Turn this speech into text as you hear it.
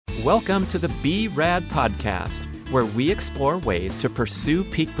Welcome to the Be Rad podcast, where we explore ways to pursue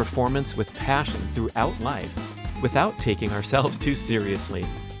peak performance with passion throughout life without taking ourselves too seriously.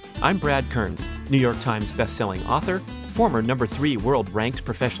 I'm Brad Kearns, New York Times bestselling author, former number 3 world-ranked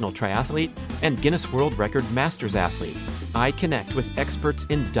professional triathlete, and Guinness World Record Masters athlete. I connect with experts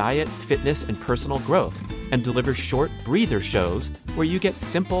in diet, fitness, and personal growth, and deliver short breather shows where you get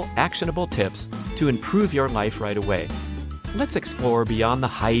simple, actionable tips to improve your life right away. Let's explore beyond the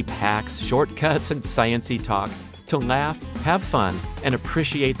hype, hacks, shortcuts, and sciencey talk to laugh, have fun, and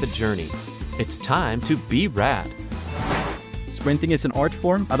appreciate the journey. It's time to be rad. Sprinting is an art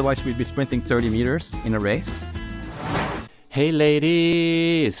form, otherwise we'd be sprinting 30 meters in a race. Hey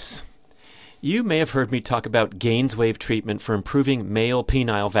ladies! You may have heard me talk about GAINSWave treatment for improving male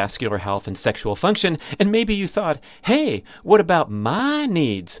penile vascular health and sexual function, and maybe you thought, hey, what about my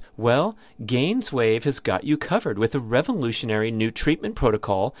needs? Well, GAINSWave has got you covered with a revolutionary new treatment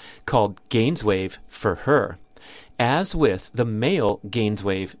protocol called GAINSWave for Her. As with the male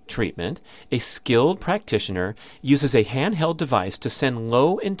GAINSWave treatment, a skilled practitioner uses a handheld device to send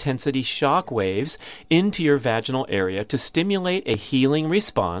low-intensity shock waves into your vaginal area to stimulate a healing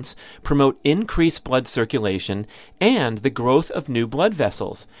response, promote increased blood circulation, and the growth of new blood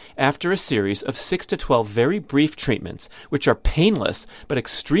vessels. After a series of 6 to 12 very brief treatments, which are painless but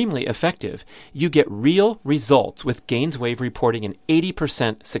extremely effective, you get real results with GAINSWave reporting an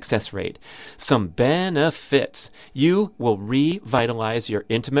 80% success rate. Some benefits. You will revitalize your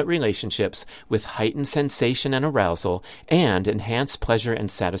intimate relationships with heightened sensation and arousal and enhanced pleasure and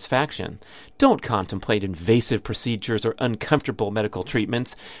satisfaction. Don't contemplate invasive procedures or uncomfortable medical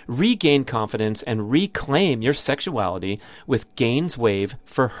treatments. Regain confidence and reclaim your sexuality with GAINSWave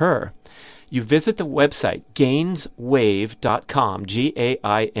for Her. You visit the website gainswave.com,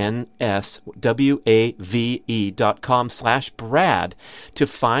 GAINSWAVE.com/Brad to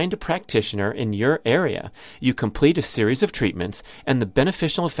find a practitioner in your area. You complete a series of treatments, and the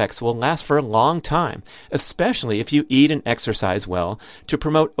beneficial effects will last for a long time, especially if you eat and exercise well to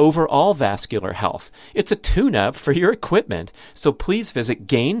promote overall vascular health. It's a tune-up for your equipment, so please visit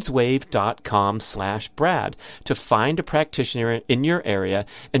gainswave.com/Brad to find a practitioner in your area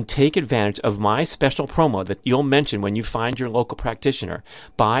and take advantage of my special promo that you'll mention when you find your local practitioner.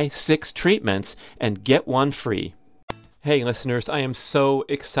 Buy 6 treatments and get 1 free. Hey listeners, I am so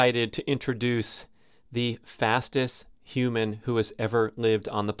excited to introduce the fastest human who has ever lived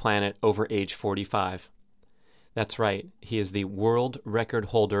on the planet over age 45. That's right. He is the world record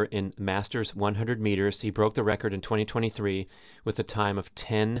holder in Masters 100 meters. He broke the record in 2023 with a time of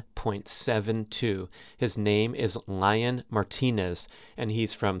 10.72. His name is Martinez, and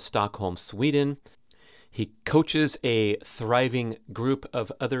he's from Stockholm, Sweden. He coaches a thriving group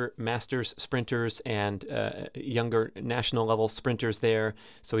of other Masters sprinters and younger national level sprinters there.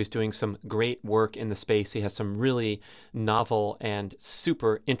 So he's doing some great work in the space. He has some really novel and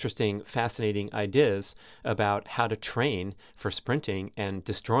super interesting, fascinating ideas about how to train for sprinting and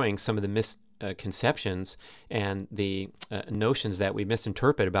destroying some of the misconceptions and the notions that we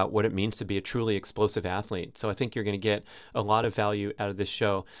misinterpret about what it means to be a truly explosive athlete. So I think you're going to get a lot of value out of this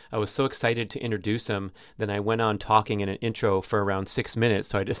show. I was so excited to introduce him, then I went on talking in an intro for around 6 minutes,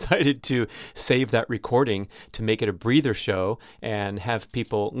 so I decided to save that recording to make it a breather show and have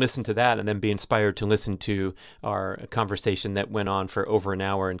people listen to that and then be inspired to listen to our conversation that went on for over an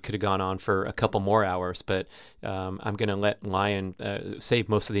hour and could have gone on for a couple more hours. But I'm going to let Lion save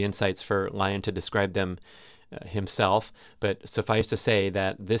most of the insights for Lion to describe them himself, but suffice to say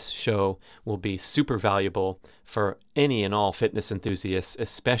that this show will be super valuable for any and all fitness enthusiasts,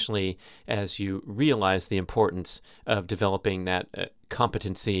 especially as you realize the importance of developing that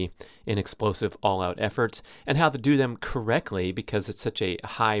competency in explosive all-out efforts and how to do them correctly, because it's such a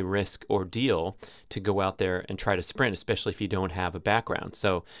high-risk ordeal to go out there and try to sprint, especially if you don't have a background.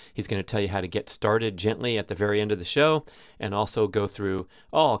 So he's going to tell you how to get started gently at the very end of the show and also go through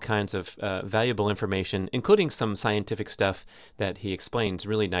all kinds of valuable information, including some scientific stuff that he explains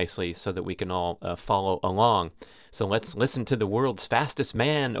really nicely so that we can all follow along. So let's listen to the world's fastest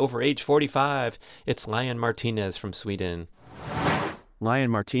man over age 45. It's Martinez from Sweden.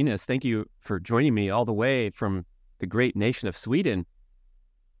 Martinez, thank you for joining me all the way from the great nation of Sweden.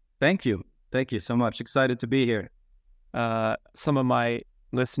 Thank you. Thank you so much. Excited to be here. Some of my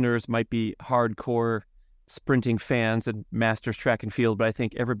listeners might be hardcore sprinting fans and Masters track and field, but I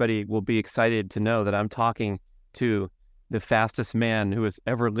think everybody will be excited to know that I'm talking to the fastest man who has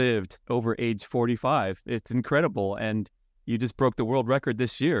ever lived over age 45. It's incredible. And you just broke the world record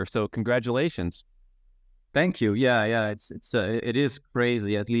this year. So congratulations. Thank you. Yeah. It is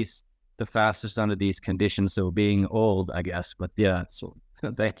crazy, at least the fastest under these conditions. So being old, I guess. But yeah, so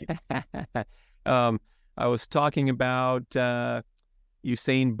Thank you. um, I was talking about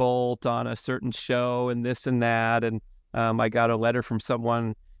Usain Bolt on a certain show and this and that, and I got a letter from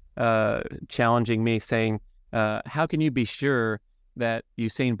someone challenging me, saying, "How can you be sure that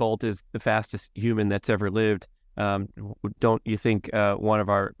Usain Bolt is the fastest human that's ever lived? Don't you think one of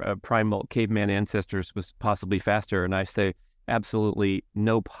our primal caveman ancestors was possibly faster?" And I say, absolutely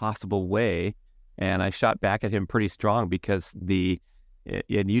no possible way. And I shot back at him pretty strong, because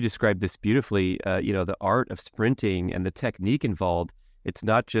and you described this beautifully, the art of sprinting and the technique involved. It's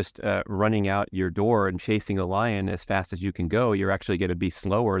not just running out your door and chasing a lion as fast as you can go. You're actually going to be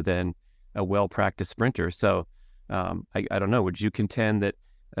slower than a well-practiced sprinter. So I don't know. Would you contend that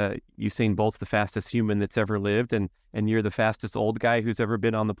Usain Bolt's the fastest human that's ever lived, and you're the fastest old guy who's ever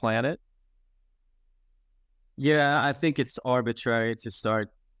been on the planet? Yeah, I think it's arbitrary to start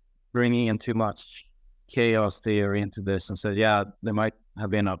bringing in too much chaos theory into this and say, yeah, there might have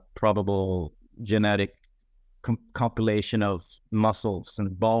been a probable genetic compilation of muscles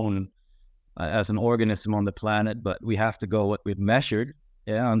and bone as an organism on the planet, but we have to go what we've measured,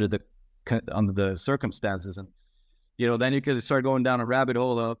 under the circumstances. And then you could start going down a rabbit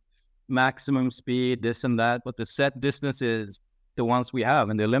hole of maximum speed, this and that, but the set distance is the ones we have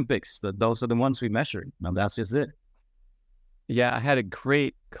in the Olympics. Those are the ones we measured. Now that's just it. Yeah, I had a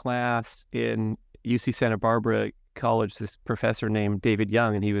great class in UC Santa Barbara College, this professor named David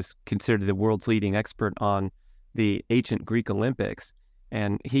Young, and he was considered the world's leading expert on the ancient Greek Olympics.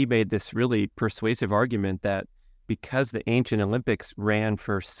 And he made this really persuasive argument that because the ancient Olympics ran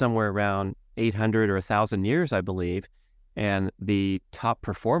for somewhere around 800 or 1,000 years, I believe, and the top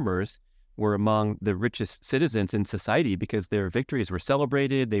performers were among the richest citizens in society because their victories were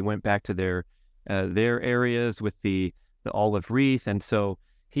celebrated. They went back to their areas with the olive wreath. And so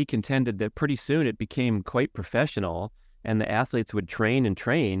he contended that pretty soon it became quite professional, and the athletes would train and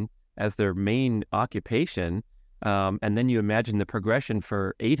train as their main occupation. And then you imagine the progression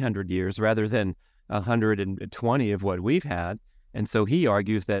for 800 years rather than 120 of what we've had. And so he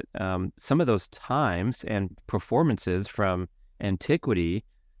argues that some of those times and performances from antiquity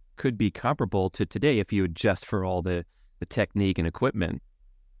could be comparable to today if you adjust for all the technique and equipment.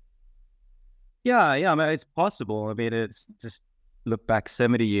 Yeah, I mean, it's possible. I mean, it's just look back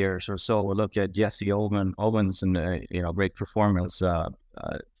 70 years or so. We'll look at Jesse Owens and great performance.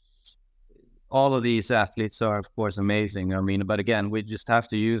 All of these athletes are, of course, amazing. I mean, but again, we just have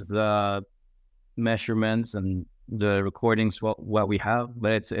to use the measurements and the recordings what we have.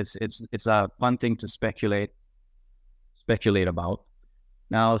 But it's a fun thing to speculate about.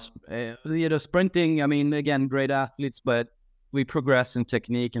 Now, sprinting. I mean, again, great athletes, but we progress in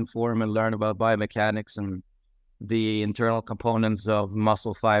technique and form and learn about biomechanics and the internal components of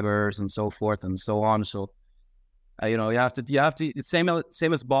muscle fibers and so forth and so on. So, you have to. It's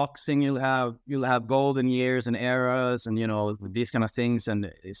same as boxing. You'll have golden years and eras, and these kind of things.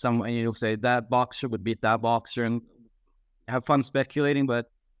 And you'll say that boxer would beat that boxer, and have fun speculating. But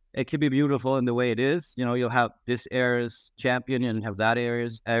it could be beautiful in the way it is. You'll have this era's champion and have that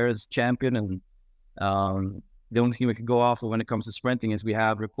era's champion, and the only thing we can go off of when it comes to sprinting is we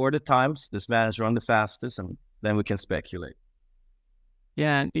have recorded times. This man has run the fastest, and then we can speculate.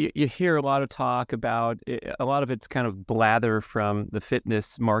 Yeah, and you hear a lot of talk about a lot of it's kind of blather from the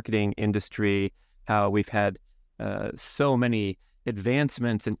fitness marketing industry, how we've had so many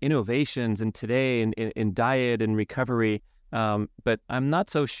advancements and innovations in today in diet and recovery. But I'm not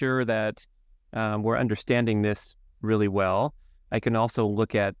so sure that we're understanding this really well. I can also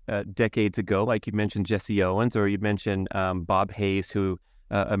look at decades ago, like you mentioned Jesse Owens, or you mentioned Bob Hayes, who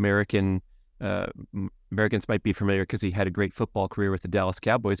Americans might be familiar because he had a great football career with the Dallas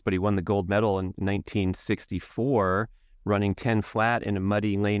Cowboys, but he won the gold medal in 1964, running 10 flat in a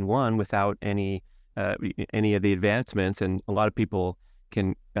muddy lane 1 without any of the advancements. And a lot of people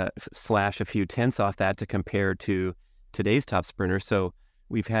can slash a few tenths off that to compare to today's top sprinters. So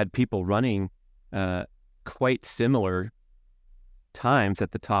we've had people running quite similar times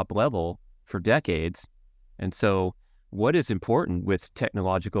at the top level for decades. And so what is important with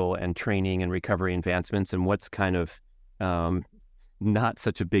technological and training and recovery advancements, and what's kind of not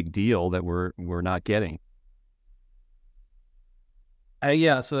such a big deal that we're not getting?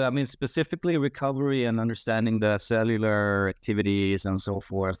 So I mean, specifically recovery and understanding the cellular activities and so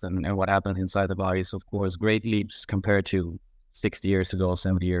forth, and what happens inside the body is, of course, great leaps compared to 60 years ago,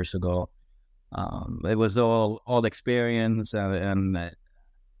 70 years ago. It was all experience and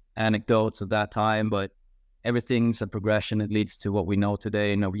anecdotes at that time, but everything's a progression. It leads to what we know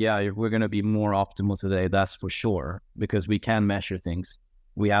today. And we're going to be more optimal today, that's for sure, because we can measure things.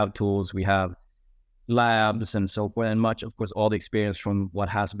 We have tools, we have labs and so forth, and much, of course, all the experience from what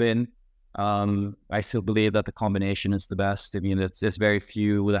has been. I still believe that the combination is the best. I mean, there's very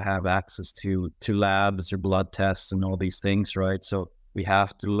few that have access to labs or blood tests and all these things, right? So we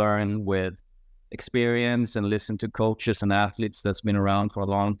have to learn with experience and listen to coaches and athletes that's been around for a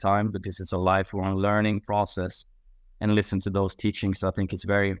long time, because it's a lifelong learning process, and listen to those teachings. I think it's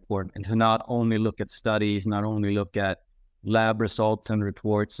very important, and to not only look at studies, not only look at lab results and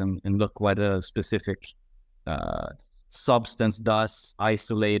reports and look what a specific substance does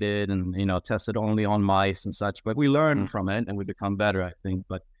isolated and, tested only on mice and such, but we learn from it and we become better, I think.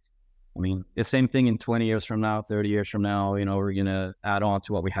 But I mean, the same thing in 20 years from now, 30 years from now, we're going to add on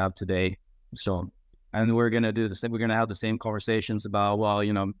to what we have today. So, and we're going to do the same. We're going to have the same conversations about,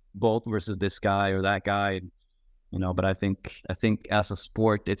 well, Bolt versus this guy or that guy, but I think as a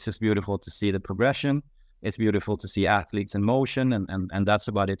sport, it's just beautiful to see the progression. It's beautiful to see athletes in motion, and that's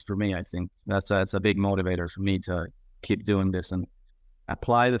about it for me. I think that's a big motivator for me to keep doing this and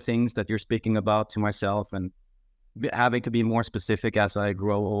apply the things that you're speaking about to myself, and having to be more specific as I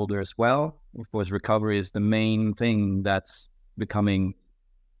grow older as well. Of course, recovery is the main thing that's becoming,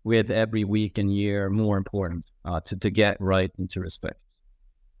 with every week and year, more important to get right and to respect.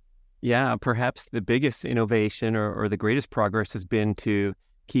 Yeah, perhaps the biggest innovation or the greatest progress has been to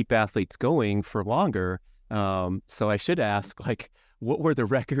keep athletes going for longer. So I should ask, what were the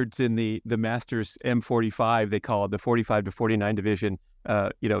records in the Masters M45, they call it, the 45 to 49 division,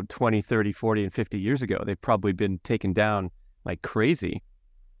 20, 30, 40, and 50 years ago? They've probably been taken down like crazy.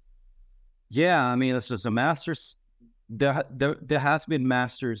 Yeah, I mean, it's just a Masters. There has been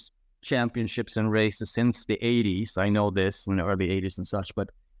Masters championships and races since the 80s. I know this, in the early 80s and such, but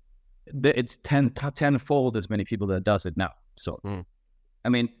it's tenfold as many people that does it now. So, I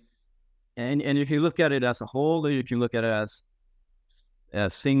mean, and if you look at it as a whole, or you can look at it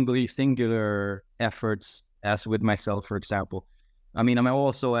as singular efforts, as with myself, for example. I mean, I'm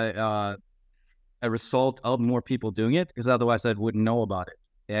also a result of more people doing it, because otherwise I wouldn't know about it.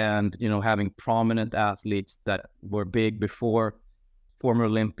 And, having prominent athletes that were big before, former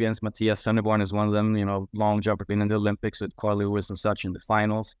Olympians, Matthias Sönnerborn is one of them, long jumper, been in the Olympics with Carl Lewis and such in the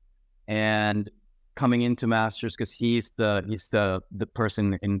finals, and coming into Masters, because he's the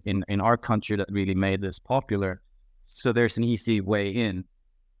person in our country that really made this popular. So there's an easy way in.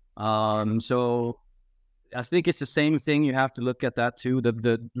 So I think it's the same thing. You have to look at that too.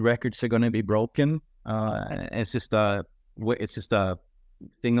 The records are going to be broken. It's just a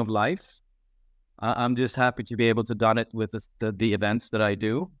thing of life. I'm just happy to be able to done it with the events that I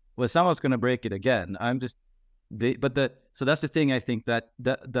do. Well, someone's going to break it again. So that's the thing. I think that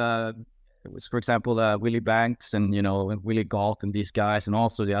for example, Willie Banks and Willie Galt and these guys, and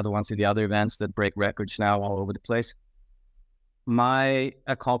also the other ones in the other events that break records now all over the place. My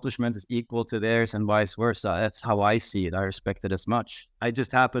accomplishment is equal to theirs, and vice versa. That's how I see it. I respect it as much. I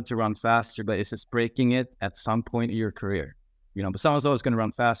just happen to run faster, but it's just breaking it at some point in your career. But someone's always going to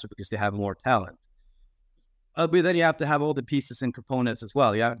run faster because they have more talent. But then you have to have all the pieces and components as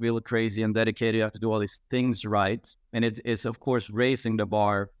well. You have to be a little crazy and dedicated. You have to do all these things right. And it is, of course, raising the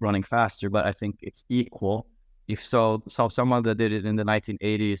bar, running faster, but I think it's equal. If so someone that did it in the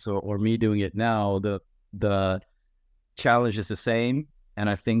 1980s or me doing it now, the challenge is the same. And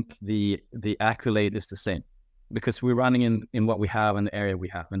I think the accolade is the same, because we're running in what we have in the area we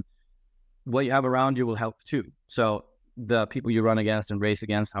have. And what you have around you will help too. So the people you run against and race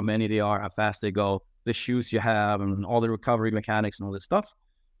against, how many they are, how fast they go, the shoes you have, and all the recovery mechanics and all this stuff.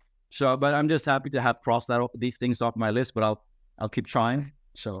 So, but I'm just happy to have crossed these things off my list, but I'll keep trying.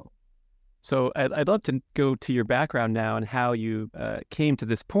 So I'd love to go to your background now and how you came to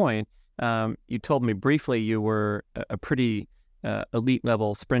this point. You told me briefly you were a pretty elite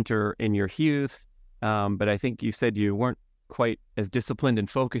level sprinter in your youth, but I think you said you weren't quite as disciplined and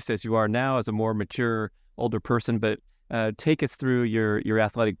focused as you are now as a more mature, older person. But take us through your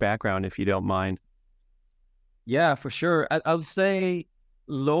athletic background, if you don't mind. Yeah, for sure. I would say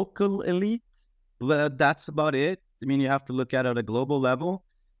local elite, but that's about it. I mean, you have to look at it at a global level.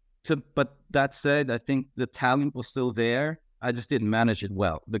 But that said, I think the talent was still there. I just didn't manage it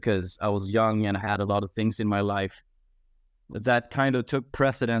well because I was young and I had a lot of things in my life that kind of took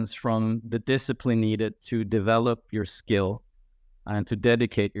precedence from the discipline needed to develop your skill and to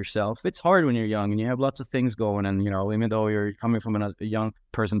dedicate yourself. It's hard when you're young and you have lots of things going. And, even though you're coming from a young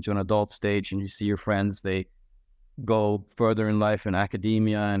person to an adult stage and you see your friends, they go further in life in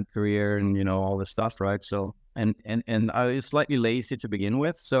academia and career and, all this stuff, right? So, and I was slightly lazy to begin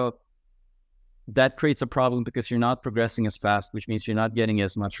with. So that creates a problem because you're not progressing as fast, which means you're not getting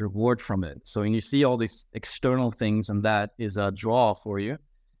as much reward from it. So when you see all these external things, and that is a draw for you,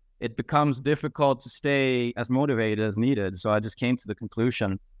 it becomes difficult to stay as motivated as needed. So I just came to the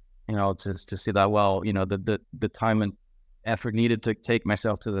conclusion, to see that, well, the time and effort needed to take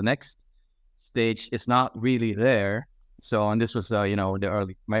myself to the next stage is not really there. So, and this was,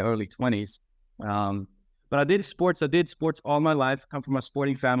 my early 20s. But I did sports. All my life. Come from a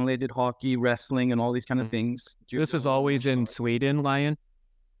sporting family. I did hockey, wrestling, and all these kind of things. This was always in Sweden, Lion?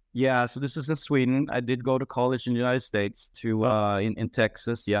 Yeah, so this was in Sweden. I did go to college in the United States in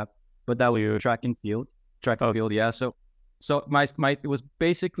Texas, yeah. But that was track and field. Yeah. So it was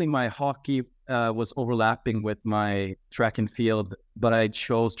basically my hockey was overlapping with my track and field, but I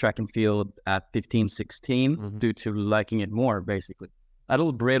chose track and field at 15, 16 due to liking it more, basically. A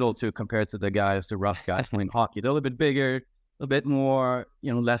little brittle compared to the guys, the rough guys playing hockey. They're a little bit bigger, a little bit more,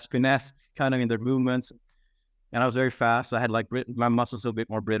 less finesse kind of in their movements. And I was very fast. I had my muscles a little bit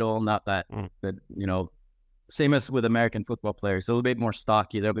more brittle, not that, same as with American football players, a little bit more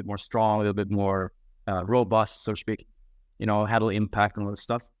stocky, a little bit more strong, a little bit more robust, so to speak, had a little impact on all this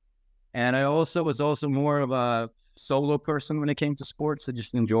stuff. And I was also more of a solo person when it came to sports. I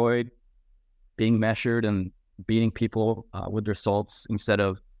just enjoyed being measured and beating people with results instead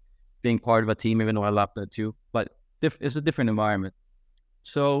of being part of a team, even though I loved that too. But it's a different environment.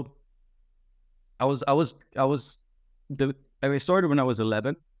 So I started when I was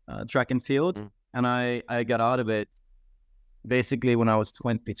 11, track and field, and I got out of it basically when I was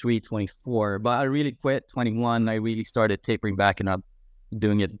 23, 24. But I really quit 21. I really started tapering back and not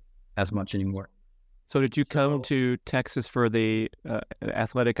doing it as much anymore. So did you come to Texas for the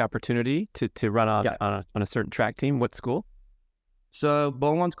athletic opportunity to run on a certain track team? What school? So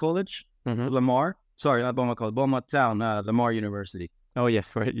Beaumont College, Lamar. Sorry, not Beaumont College, Beaumont Town, Lamar University. Oh, yeah,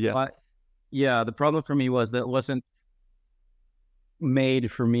 right, yeah. But, yeah, the problem for me was that it wasn't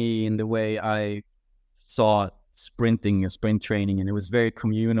made for me in the way I saw sprint training, and it was very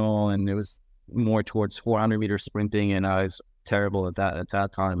communal, and it was more towards 400-meter sprinting, and I was terrible at that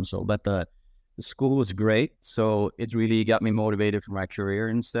time. So, but the school was great, so it really got me motivated for my career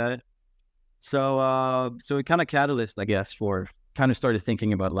instead. So it kind of catalyst, I guess, for kind of started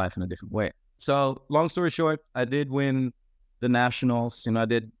thinking about life in a different way. So long story short, I did win the nationals. I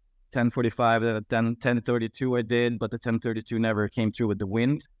did 10:45, then 10:32 I did, but the 10:32 never came through with the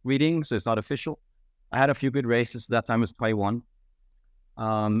wind reading, so it's not official. I had a few good races. That time was probably one.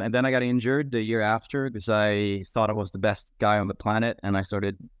 And then I got injured the year after because I thought I was the best guy on the planet, and I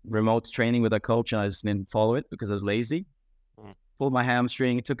started remote training with a coach, and I just didn't follow it because I was lazy. Pulled my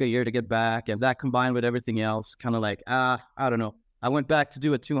hamstring. It took a year to get back, and that combined with everything else, kind of like, I don't know. I went back to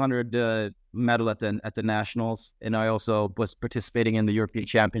do a 200 medal at the nationals, and I also was participating in the European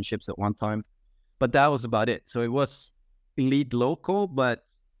Championships at one time. But that was about it. So it was elite local, but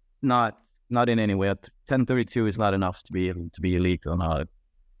not in any way. 10:32 is not enough to be elite on a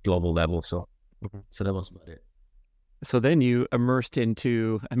global level. So that was about it. So then you immersed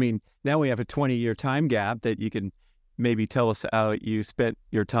into, now we have a 20-year time gap that you can maybe tell us how you spent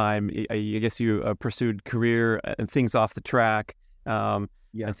your time. I guess you pursued career and things off the track.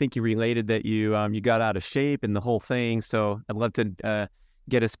 I think you related that you got out of shape and the whole thing. So I'd love to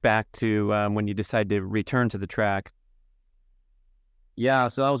get us back to when you decided to return to the track. Yeah,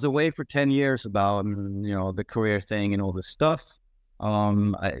 so I was away for 10 years about, the career thing and all this stuff.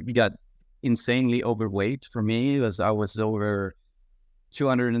 I got insanely overweight for me because I was over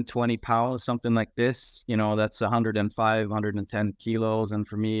 220 pounds, something like this. That's 105, 110 kilos. And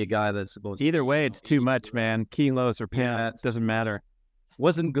for me, a guy that's supposed to... Either way, it's too much, man. Kilos or pounds, it doesn't matter.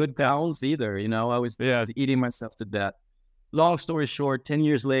 Wasn't good pounds either. I was eating myself to death. Long story short, 10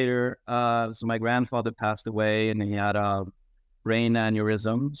 years later, so my grandfather passed away, and he had a brain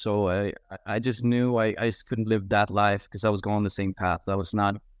aneurysm. So I just knew I just couldn't live that life because I was going the same path. I was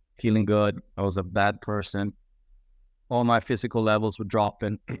not feeling good. I was a bad person. All my physical levels were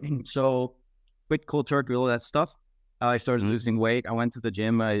dropping. So quit cold turkey, all that stuff. I started losing weight. I went to the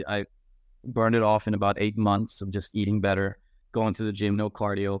gym. I burned it off in about 8 months of just eating better, going to the gym, no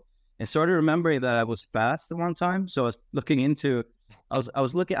cardio. And started remembering that I was fast at one time. So I was looking into... I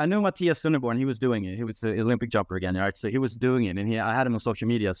know Mattias Sunderborn, he was doing it. He was an Olympic jumper again, right? So he was doing it, and I had him on social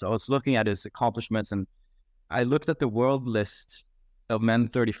media. So I was looking at his accomplishments, and I looked at the world list of men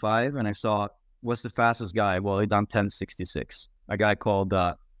 35, and I saw, what's the fastest guy? Well, he done 10:66. A guy called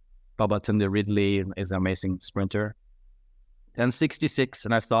Babatunde Ridley is an amazing sprinter. 10:66,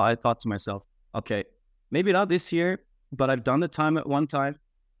 and I thought to myself, okay, maybe not this year, but I've done the time at one time.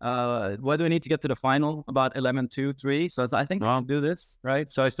 What do I need to get to the final? About 11:2-3. So I think I can do this, right?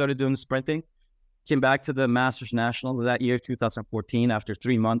 So I started doing sprinting. Came back to the Masters National that year, 2014, after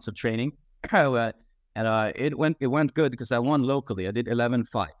 3 months of training. And it went good because I won locally. I did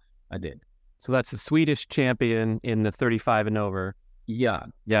 11:5. I did. So that's the Swedish champion in the 35 and over. Yeah,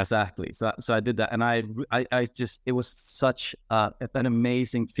 exactly. So I did that, and I just, it was such an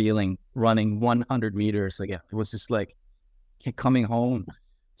amazing feeling running 100 meters again. It was just like coming home.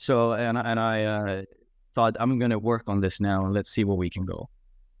 So I thought, I'm gonna work on this now, and let's see where we can go.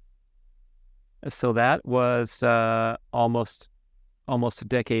 So that was almost a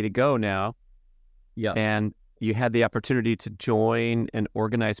decade ago now. Yeah. And you had the opportunity to join an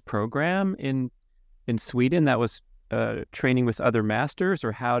organized program in Sweden that was training with other masters,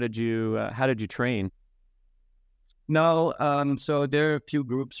 or how did you train? No, so there are a few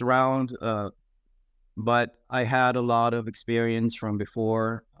groups around, but I had a lot of experience from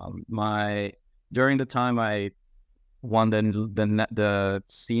before. During the time I won the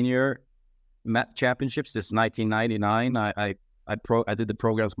senior championships, this 1999, I did the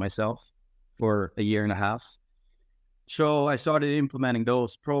programs myself for a year and a half. So I started implementing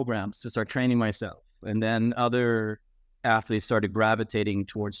those programs to start training myself. And then other athletes started gravitating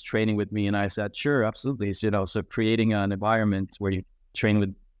towards training with me. And I said, sure, absolutely. So, so creating an environment where you train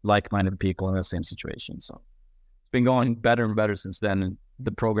with like-minded people in the same situation. So it's been going better and better since then. And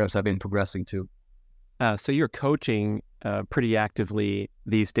the programs have been progressing too. So you're coaching pretty actively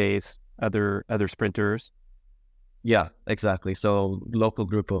these days, other sprinters. Yeah, exactly. So local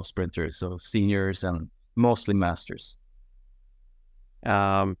group of sprinters, so seniors and mostly masters.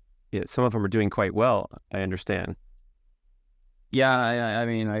 Yeah, some of them are doing quite well, I understand. Yeah, I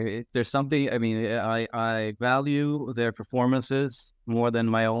mean, if there's something, I mean, I value their performances more than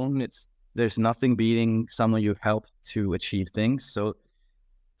my own. There's nothing beating someone you've helped to achieve things. So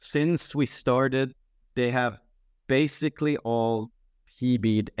since we started, they have basically all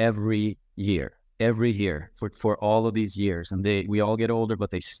PB'd every year for all of these years. And we all get older,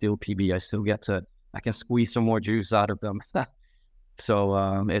 but they still PB. I can squeeze some more juice out of them.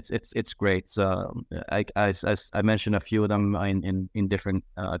 So it's great. So I mentioned a few of them in different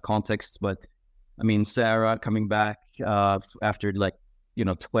contexts, but I mean, Sarah coming back after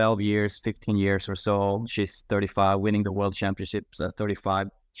 12 years, 15 years or so. She's 35, winning the world championships at 35.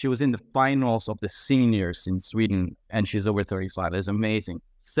 She was in the finals of the seniors in Sweden, and she's over 35. That's amazing.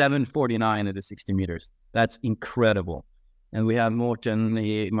 7:49 at the 60 meters. That's incredible. And we have Morten,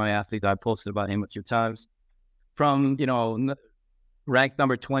 my athlete. I posted about him a few times. From ranked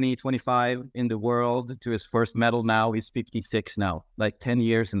number 20, 25 in the world to his first medal now. He's 56 now, like 10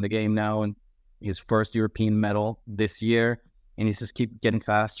 years in the game now, and his first European medal this year. And he's just keep getting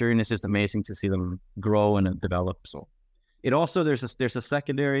faster, and it's just amazing to see them grow and develop. So it also, there's a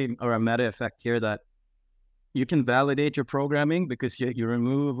secondary or a meta effect here that you can validate your programming because you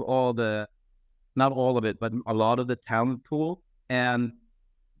remove not all of it, but a lot of the talent pool, and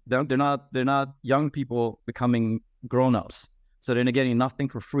they're not young people becoming grown-ups. So they're getting nothing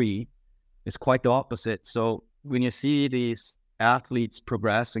for free. It's quite the opposite. So when you see these athletes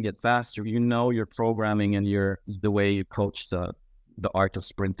progress and get faster, your programming and the way you coach the art of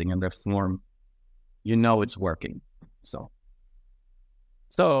sprinting and their form, it's working. So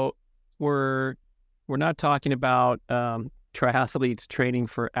we're not talking about triathletes training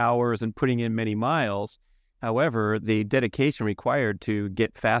for hours and putting in many miles. However, the dedication required to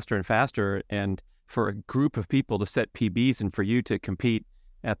get faster and faster, and for a group of people to set PBs and for you to compete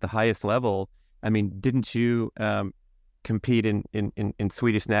at the highest level. I mean, didn't you compete in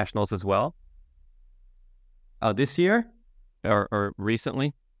Swedish nationals as well? This year? Or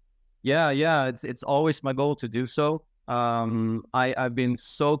recently? Yeah. It's always my goal to do so. I've been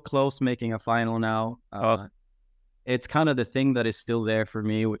so close making a final now. It's kind of the thing that is still there for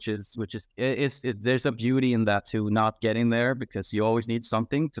me, which is there's a beauty in that too, not getting there, because you always need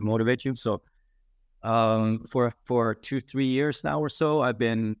something to motivate you. So for 2-3 years now or so, I've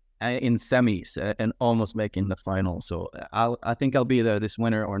been in semis and almost making the final. So I think I'll be there this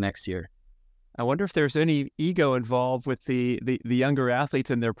winter or next year. I wonder if there's any ego involved with the younger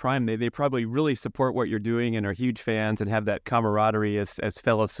athletes in their prime. They probably really support what you're doing and are huge fans and have that camaraderie as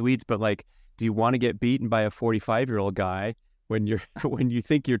fellow Swedes. But do you want to get beaten by a 45-year-old guy when you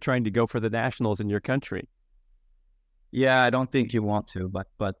think you're trying to go for the nationals in your country? Yeah, I don't think you want to,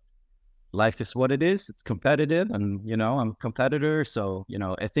 but life is what it is. It's competitive, and I'm a competitor, so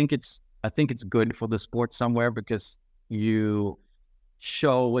I think it's good for the sport somewhere, because you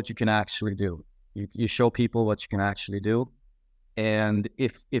show what you can actually do. You show people what you can actually do, and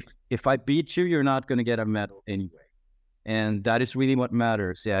if I beat you, you're not going to get a medal anyway, and that is really what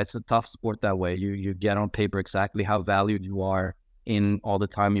matters. Yeah, it's a tough sport that way. You get on paper exactly how valued you are in all the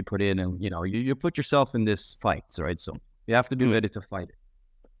time you put in, and you put yourself in this fight, right? So you have to be ready to fight it.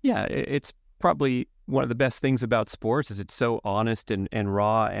 Yeah, it's probably one of the best things about sports is it's so honest and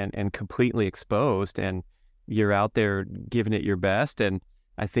raw and completely exposed, and you're out there giving it your best. And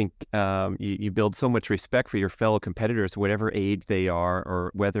I think you build so much respect for your fellow competitors, whatever age they are,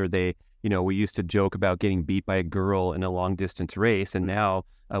 or whether they, we used to joke about getting beat by a girl in a long distance race, and now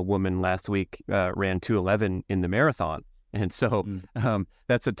a woman last week ran 2:11 in the marathon. And so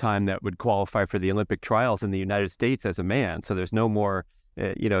that's a time that would qualify for the Olympic trials in the United States as a man. So there's no more,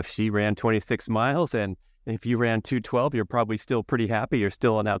 if she ran 26 miles and if you ran 2:12, you're probably still pretty happy. You're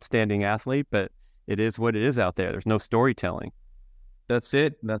still an outstanding athlete, but it is what it is out there. There's no storytelling. That's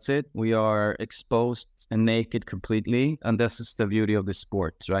it. We are exposed and naked completely. And this is the beauty of the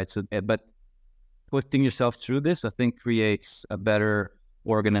sport, right? So, but putting yourself through this, I think, creates a better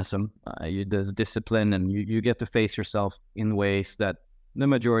organism. There's discipline, and you get to face yourself in ways that the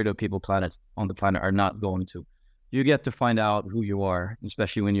majority of people on the planet are not going to. You get to find out who you are,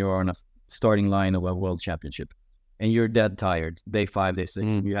 especially when you're on a starting line of a world championship and you're dead tired. Day 5, day 6,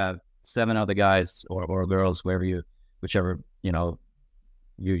 you have 7 other guys or girls, whichever,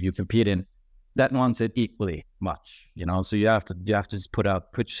 you compete in, that wants it equally much, so you have to just put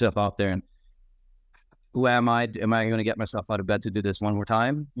yourself out there. And who am I? Am I going to get myself out of bed to do this one more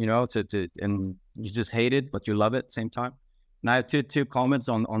time? And you just hate it, but you love it at the same time. And I have two comments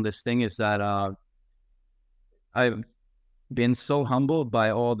on this thing is that I've been so humbled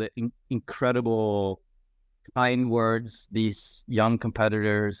by all the incredible kind words these young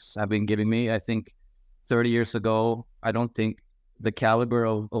competitors have been giving me. I think 30 years ago, I don't think the caliber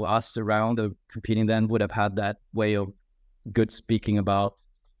of us around competing then would have had that way of good speaking about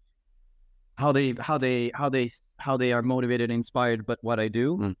how they are motivated and inspired. But what I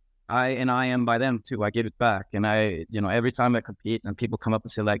do, I am by them too. I give it back, and every time I compete and people come up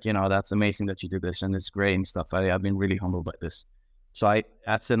and say like, that's amazing that you do this and it's great and stuff. I've been really humbled by this. So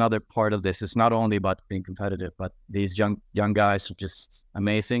that's another part of this. It's not only about being competitive, but these young guys are just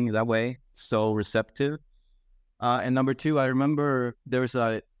amazing that way. So receptive. And number 2, I remember there was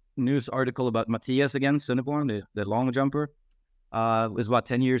a news article about Martinez again, Cinnabon, the long jumper. It was about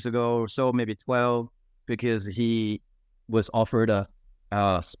 10 years ago or so, maybe 12, because he was offered a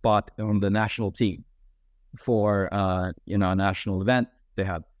spot on the national team for a national event they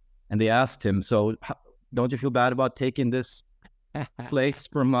had. And they asked him, so don't you feel bad about taking this place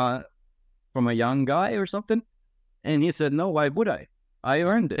from a young guy or something? And he said, no, why would I? I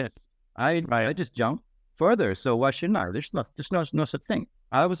earned this. I just jumped further, so why shouldn't I? There's no such thing.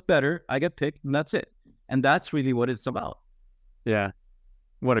 I was better, I got picked, and that's it. And that's really what it's about. Yeah.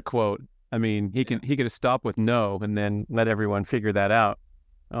 What a quote. I mean, he could have stopped with no and then let everyone figure that out.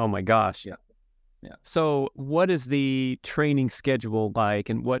 Oh my gosh. Yeah. So what is the training schedule like,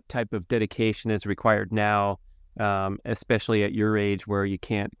 and what type of dedication is required now, especially at your age where you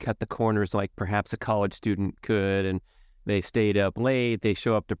can't cut the corners like perhaps a college student could, and they stayed up late, they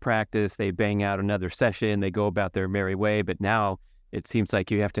show up to practice, they bang out another session, they go about their merry way. But now it seems like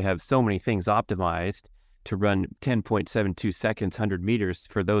you have to have so many things optimized to run 10.72 seconds, 100 meters.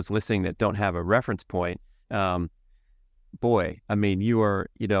 For those listening that don't have a reference point, boy, I mean, you are,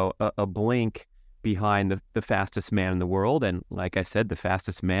 a blink behind the fastest man in the world. And like I said, the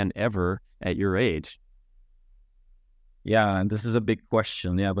fastest man ever at your age. Yeah, and this is a big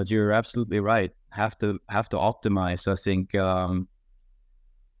question. Yeah, but you're absolutely right. Have to optimize. I think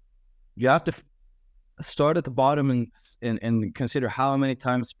you have to start at the bottom and consider how many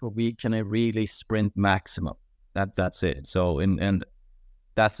times per week can I really sprint maximum. That's it. So and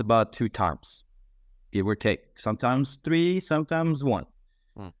that's about 2 times, give or take. Sometimes 3, sometimes 1.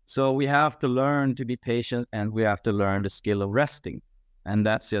 So we have to learn to be patient, and we have to learn the skill of resting, and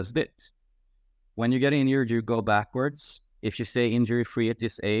that's just it. When you get injured, you go backwards. If you stay injury-free at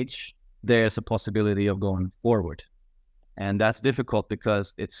this age, there's a possibility of going forward. And that's difficult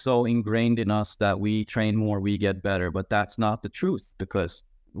because it's so ingrained in us that we train more, we get better. But that's not the truth, because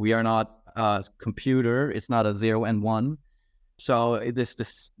we are not a computer. It's not a 0 and 1. So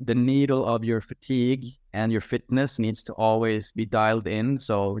the needle of your fatigue and your fitness needs to always be dialed in.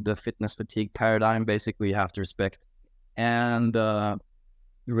 So the fitness fatigue paradigm, basically, you have to respect. And the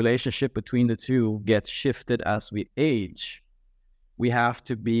relationship between the two gets shifted as we age. We have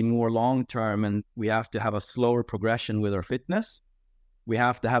to be more long-term, and we have to have a slower progression with our fitness. We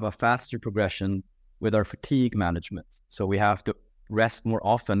have to have a faster progression with our fatigue management. So we have to rest more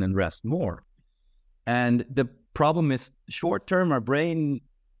often and rest more. And the problem is, short-term, our brain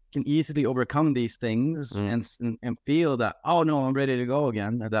can easily overcome these things and feel that, oh no, I'm ready to go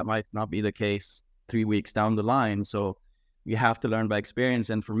again. And that might not be the case 3 weeks down the line. So you have to learn by experience.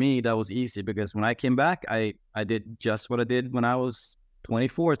 And for me, that was easy, because when I came back, I did just what I did when I was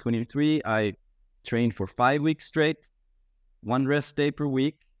 24, 23. I trained for 5 weeks straight, one rest day per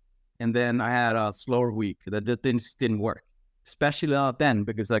week, and then I had a slower week. That didn't work, especially not then,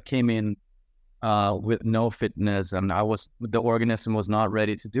 because I came in with no fitness, and the organism was not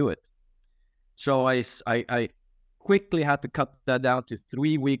ready to do it. So I quickly had to cut that down to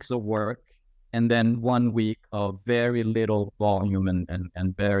 3 weeks of work, and then 1 week of very little volume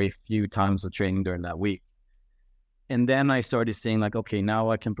and very few times of training during that week. And then I started saying like, okay, now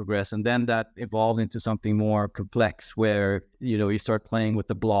I can progress. And then that evolved into something more complex where, you start playing with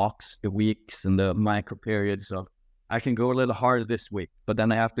the blocks, the weeks and the micro periods of, I can go a little harder this week, but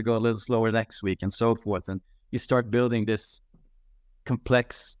then I have to go a little slower next week and so forth. And you start building this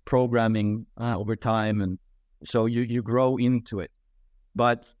complex programming over time. And so you grow into it.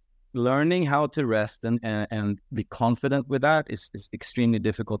 But learning how to rest and be confident with that is extremely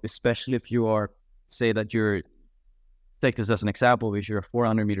difficult, especially if you are, say that take this as an example, if you're a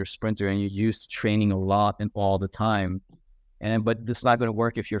 400-meter sprinter and you're used to training a lot and all the time. But this is not going to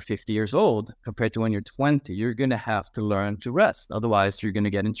work if you're 50 years old compared to when you're 20. You're going to have to learn to rest. Otherwise, you're going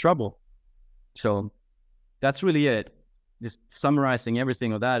to get in trouble. So that's really it. Just summarizing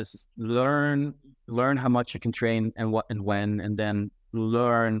everything of that is just learn how much you can train and what and when, and then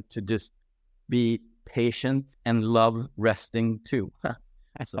learn to just be patient and love resting too.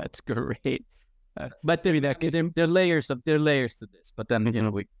 So, that's great. But there are layers to this. But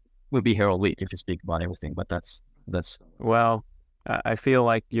then we'll be here all week if you speak about everything. But that's. Well, I feel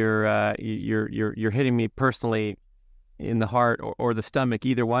like you're hitting me personally in the heart or the stomach,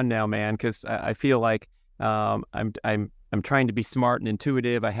 either one now, man. Because I feel like I'm trying to be smart and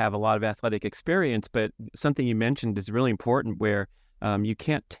intuitive. I have a lot of athletic experience, but something you mentioned is really important, where you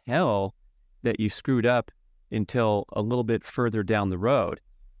can't tell that you screwed up until a little bit further down the road.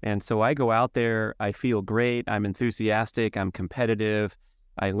 And so I go out there, I feel great, I'm enthusiastic, I'm competitive,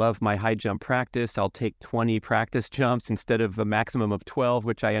 I love my high jump practice. I'll take 20 practice jumps instead of a maximum of 12,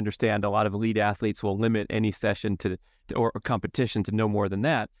 which I understand a lot of elite athletes will limit any session or competition to no more than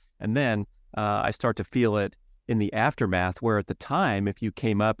that. And then I start to feel it in the aftermath, where at the time, if you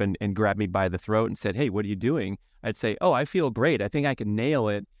came up and grabbed me by the throat and said, hey, what are you doing? I'd say, oh, I feel great. I think I can nail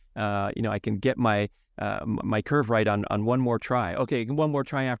it. I can get my curve right on one more try. Okay, one more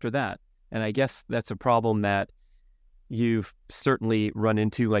try after that. And I guess that's a problem that you've certainly run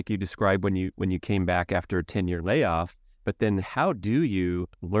into, like you described when you came back after a 10-year layoff. But then how do you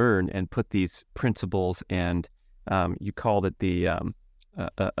learn and put these principles and you called it the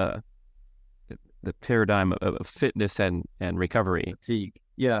paradigm of fitness and recovery. Fatigue.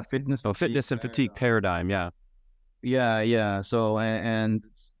 Yeah, fitness. Oh, fitness and fatigue paradigm. Yeah. Yeah. So, and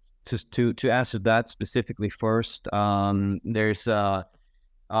to answer that specifically first, there's a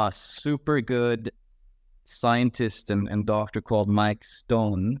super good scientist and doctor called Mike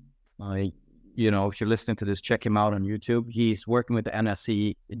Stone. If you're listening to this, check him out on YouTube. He's working with the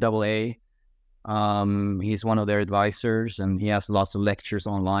NSCAA. He's one of their advisors, and he has lots of lectures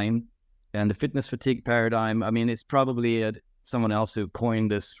online. And the fitness fatigue paradigm, it's probably someone else who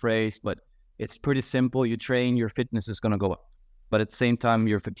coined this phrase, but it's pretty simple. You train, your fitness is going to go up. But at the same time,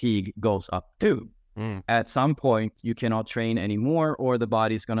 your fatigue goes up too. At some point, you cannot train anymore, or the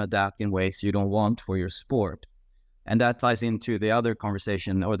body's going to adapt in ways you don't want for your sport. And that ties into the other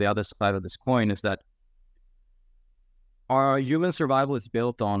conversation, or the other side of this coin, is that our human survival is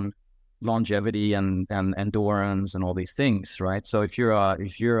built on longevity and endurance and all these things, right? So if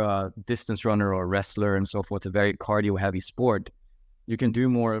you're a distance runner or wrestler and so forth, a very cardio heavy sport, you can do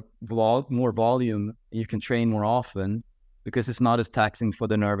more volume, you can train more often because it's not as taxing for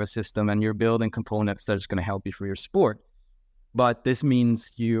the nervous system, and you're building components that's going to help you for your sport. But this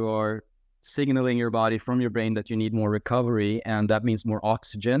means you're signaling your body from your brain that you need more recovery, and that means more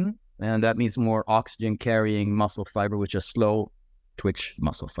oxygen, and that means more oxygen carrying muscle fiber, which is slow twitch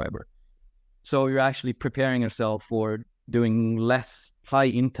muscle fiber. So you're actually preparing yourself for doing less high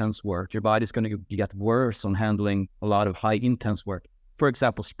intense work. Your body's going to get worse on handling a lot of high intense work, for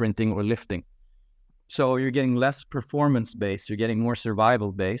example, sprinting or lifting. So you're getting less performance based, you're getting more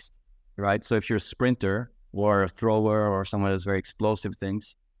survival based, right? So if you're a sprinter or a thrower or someone that's very explosive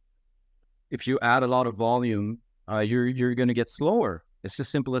things, if you add a lot of volume, you're going to get slower. It's as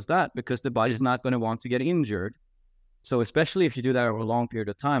simple as that, because the body's not going to want to get injured. So especially if you do that over a long period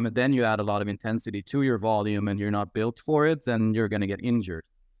of time, and then you add a lot of intensity to your volume and you're not built for it, then you're going to get injured.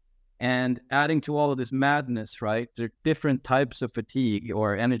 And adding to all of this madness, right, there are different types of fatigue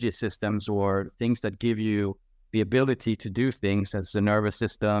or energy systems or things that give you the ability to do things. That's the nervous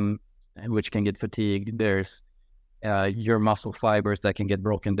system, which can get fatigued. There's your muscle fibers that can get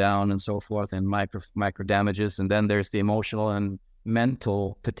broken down and so forth, and micro damages. And then there's the emotional and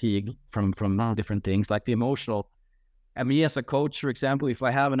mental fatigue from different things, like the emotional. I mean, as a coach, for example, if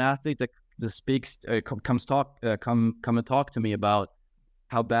I have an athlete that speaks, come and talk to me about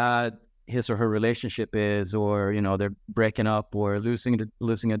how bad his or her relationship is, or they're breaking up or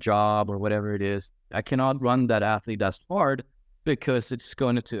losing a job or whatever it is, I cannot run that athlete as hard, because it's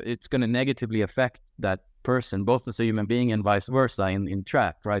going to negatively affect that person, both as a human being and vice versa in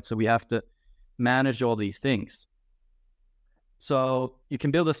track, right? So we have to manage all these things. So you can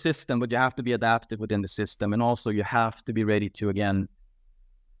build a system, but you have to be adaptive within the system, and also you have to be ready to, again,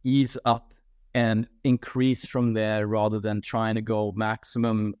 ease up and increase from there, rather than trying to go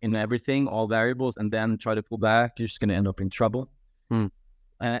maximum in everything, all variables, and then try to pull back. You're just going to end up in trouble.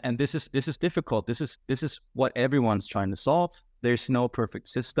 And this is difficult. This is what everyone's trying to solve. There's no perfect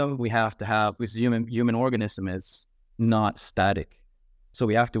system. We have to have, this human organism is not static, so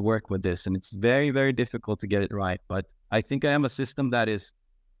we have to work with this, and it's very, very difficult to get it right. But I think I am a system that is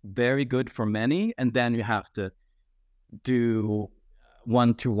very good for many, and then you have to do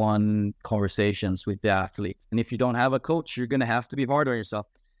one-to-one conversations with the athlete. And if you don't have a coach, you're going to have to be hard on yourself.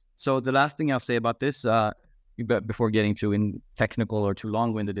 So the last thing I'll say about this, before getting too in technical or too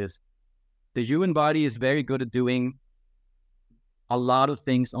long-winded, is the human body is very good at doing a lot of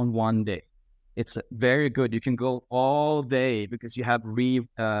things on one day. It's very good. You can go all day because you have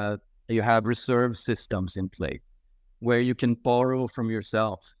reserve systems in play where you can borrow from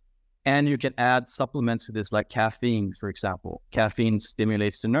yourself. And you can add supplements to this, like caffeine, for example. Caffeine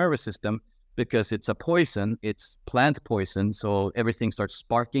stimulates the nervous system because it's a poison. It's plant poison. So everything starts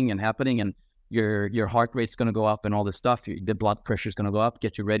sparking and happening, and your heart rate's going to go up and all this stuff. The blood pressure is going to go up,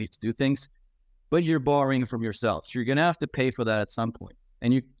 get you ready to do things. But you're borrowing from yourself. So you're going to have to pay for that at some point.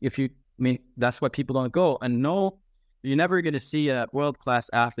 And that's why people don't go. And no, you're never going to see a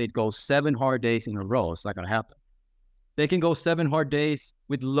world-class athlete go 7 hard days in a row. It's not going to happen. They can go 7 hard days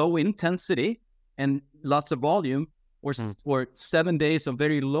with low intensity and lots of volume, or 7 days of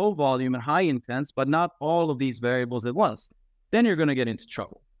very low volume and high intense, but not all of these variables at once. Then you're going to get into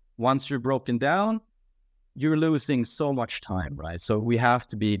trouble. Once you're broken down, you're losing so much time, right? So we have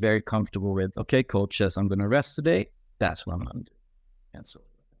to be very comfortable with, okay, coach says I'm going to rest today. That's what I'm going to do. And so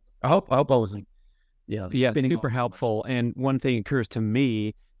I hope I wasn't, super helpful. And one thing occurs to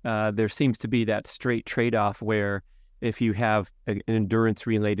me, there seems to be that straight trade-off where if you have an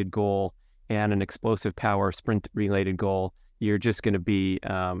endurance-related goal and an explosive power sprint-related goal, you're just going to be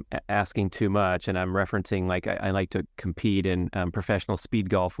asking too much. And I'm referencing, like, I like to compete in professional speed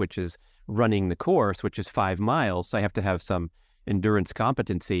golf, which is running the course, which is 5 miles. So I have to have some endurance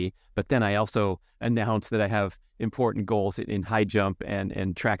competency. But then I also announce that I have important goals in high jump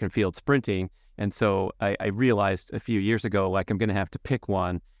and track and field sprinting. And so I realized a few years ago, like, I'm going to have to pick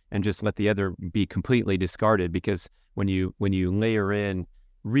one and just let the other be completely discarded, because when you layer in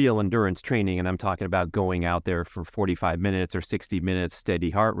real endurance training, and I'm talking about going out there for 45 minutes or 60 minutes steady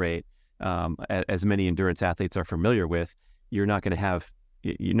heart rate, as many endurance athletes are familiar with, you're not going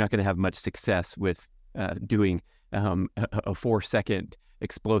to have much success with doing a 4-second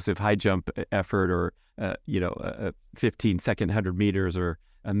explosive high jump effort, or a 15-second 100 meters, or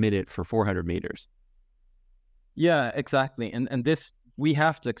a minute for 400 meters. Yeah, exactly. And this, we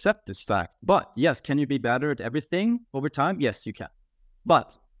have to accept this fact. But yes, can you be better at everything over time? Yes, you can.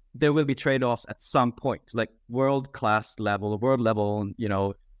 But there will be trade-offs at some point. Like world-class level, world level,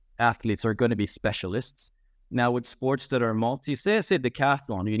 athletes are going to be specialists. Now with sports that are say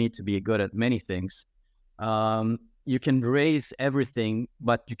decathlon, you need to be good at many things. You can raise everything,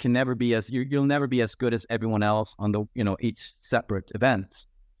 but you can never be you'll never be as good as everyone else on the each separate event.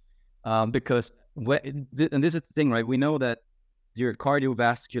 Because and this is the thing, right? We know that your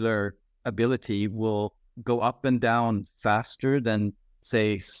cardiovascular ability will go up and down faster than,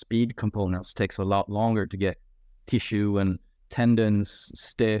 say, speed components. Takes a lot longer to get tissue and tendons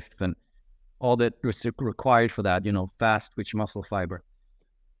stiff and all that required for that, fast twitch muscle fiber.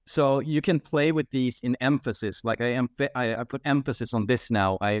 So you can play with these in emphasis. Like I put emphasis on this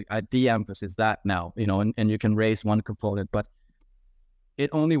now. I de-emphasis that now, and you can raise one component, but it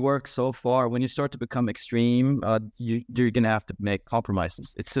only works so far. When you start to become extreme, you're going to have to make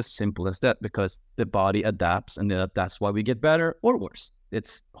compromises. It's as simple as that, because the body adapts, and that's why we get better or worse.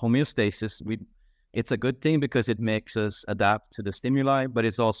 It's homeostasis. It's a good thing because it makes us adapt to the stimuli, but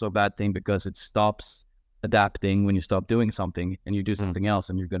it's also a bad thing because it stops adapting when you stop doing something and you do something else,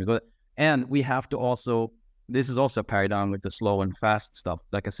 and you're going to go. And we have to also, this is also a paradigm with the slow and fast stuff.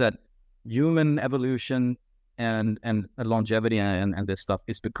 Like I said, human evolution and longevity and this stuff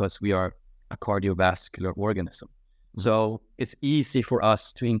is because we are a cardiovascular organism. So it's easy for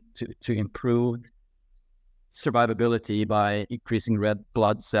us to improve survivability by increasing red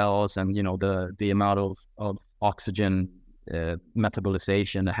blood cells and, the amount of oxygen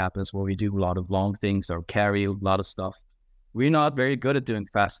metabolization that happens when we do a lot of long things or carry a lot of stuff. We're not very good at doing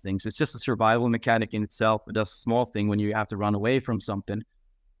fast things. It's just a survival mechanic in itself. It does a small thing when you have to run away from something,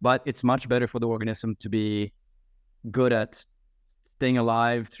 but it's much better for the organism to be good at staying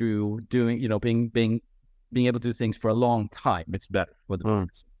alive through doing, being able to do things for a long time. It's better for the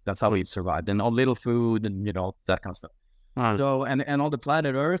organism. That's how we survived. And all little food and, that kind of stuff. So, and on the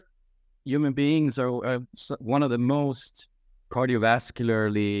planet Earth, human beings are one of the most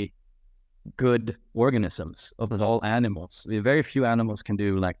cardiovascularly good organisms of all animals. Very few animals can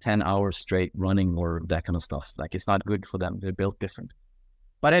do like 10 hours straight running or that kind of stuff. Like, it's not good for them. They're built different.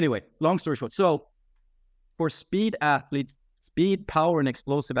 But anyway, long story short. So for speed athletes, speed, power, and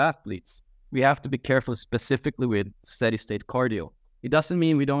explosive athletes, we have to be careful specifically with steady state cardio. It doesn't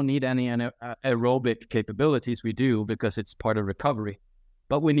mean we don't need any aerobic capabilities. We do, because it's part of recovery.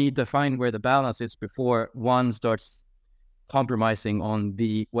 But we need to find where the balance is before one starts compromising on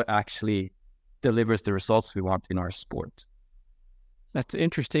what actually delivers the results we want in our sport. That's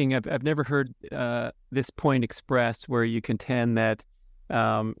interesting. I've never heard this point expressed, where you contend that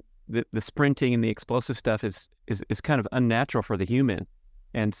the sprinting and the explosive stuff is kind of unnatural for the human.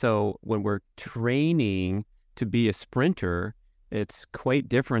 And so when we're training to be a sprinter, it's quite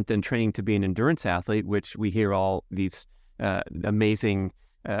different than training to be an endurance athlete, which we hear all these amazing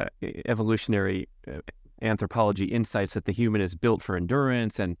evolutionary anthropology insights that the human is built for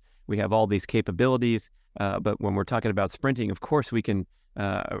endurance and we have all these capabilities. But when we're talking about sprinting, of course, we can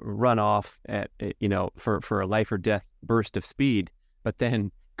run off at, for a life or death burst of speed. But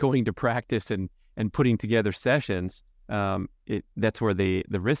then going to practice and putting together sessions, that's where the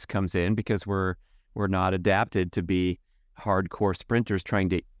risk comes in, because we're not adapted to be hardcore sprinters trying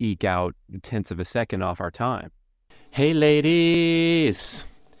to eke out tenths of a second off our time. Hey, ladies.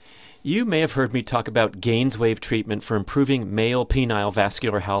 You may have heard me talk about GAINSWave treatment for improving male penile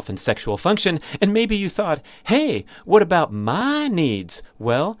vascular health and sexual function, and maybe you thought, hey, what about my needs?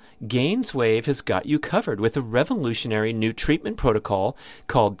 Well, GAINSWave has got you covered with a revolutionary new treatment protocol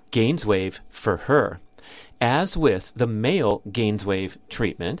called GAINSWave for Her. As with the male GAINSWave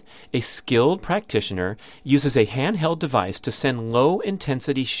treatment, a skilled practitioner uses a handheld device to send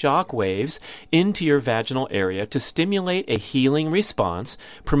low-intensity shock waves into your vaginal area to stimulate a healing response,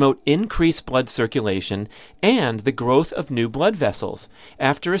 promote increased blood circulation, and the growth of new blood vessels.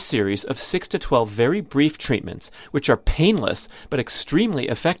 After a series of 6 to 12 very brief treatments, which are painless but extremely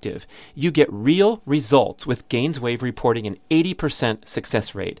effective, you get real results, with GAINSWave reporting an 80%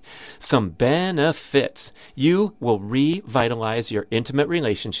 success rate. Some benefits. You will revitalize your intimate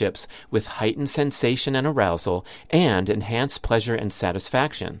relationships with heightened sensation and arousal and enhanced pleasure and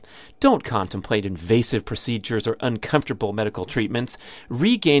satisfaction. Don't contemplate invasive procedures or uncomfortable medical treatments.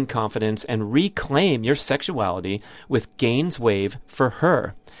 Regain confidence and reclaim your sexuality with GAINSWave for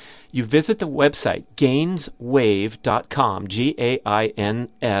Her. You visit the website gainswave.com,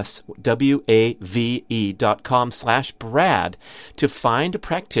 GAINSWAVE.com/Brad to find a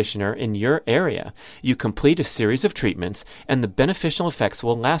practitioner in your area. You complete a series of treatments, and the beneficial effects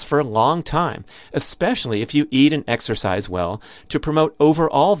will last for a long time, especially if you eat and exercise well to promote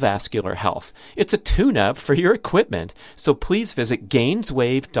overall vascular health. It's a tune-up for your equipment, so please visit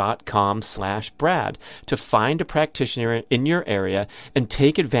gainswave.com/Brad to find a practitioner in your area and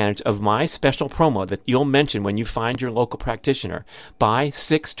take advantage of my special promo that you'll mention when you find your local practitioner. Buy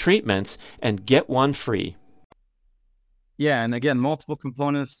 6 treatments and get 1 free. Yeah, and again, multiple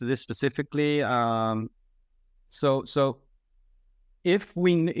components to this specifically. So if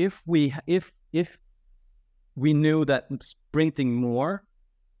we knew that sprinting more,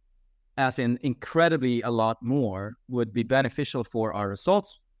 as in incredibly a lot more, would be beneficial for our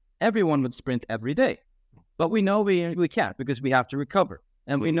results, everyone would sprint every day. But we know we can't, because we have to recover.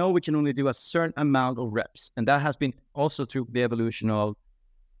 And we know we can only do a certain amount of reps. And that has been also through the evolution of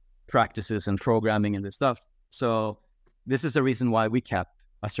practices and programming and this stuff. So this is the reason why we kept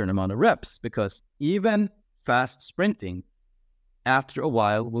a certain amount of reps, because even fast sprinting, after a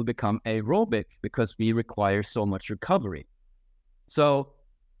while, will become aerobic because we require so much recovery. So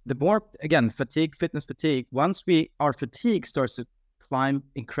the more, again, fitness fatigue, once our fatigue starts to climb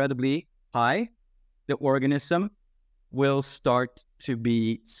incredibly high, the organism will start to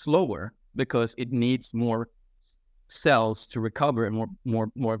be slower because it needs more cells to recover and more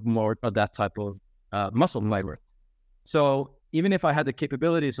of that type of muscle fiber. So even if I had the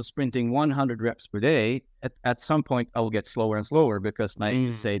capabilities of sprinting 100 reps per day, at some point I will get slower and slower, because my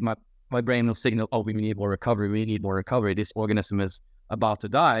brain will signal, we need more recovery. This organism is about to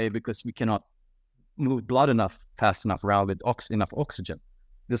die because we cannot move blood fast enough around with enough oxygen.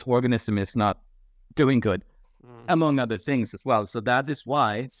 This organism is not doing good, among other things as well. So that is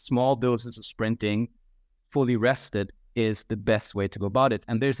why small doses of sprinting, fully rested, is the best way to go about it.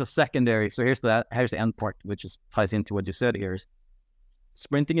 And there's a secondary. So here's the end part, which ties into what you said here.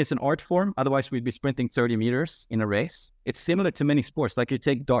 Sprinting is an art form. Otherwise, we'd be sprinting 30 meters in a race. It's similar to many sports. Like you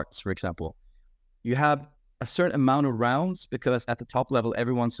take darts, for example. You have a certain amount of rounds because at the top level,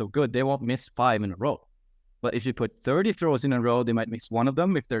 everyone's so good, they won't miss 5 in a row. But if you put 30 throws in a row, they might miss one of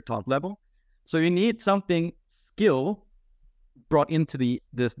them if they're top level. So you need something skill brought into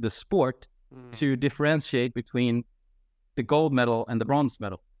the sport to differentiate between the gold medal and the bronze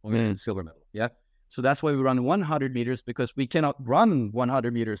medal or the silver medal. Yeah. So that's why we run 100 meters, because we cannot run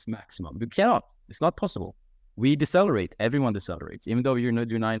 100 meters maximum. We cannot. It's not possible. We decelerate. Everyone decelerates. Even though you're going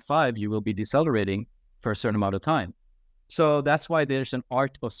to do 9.5, you will be decelerating for a certain amount of time. So that's why there's an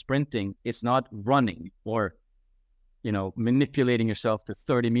art of sprinting. It's not running or, manipulating yourself to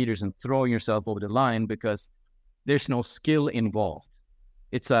 30 meters and throwing yourself over the line, because there's no skill involved.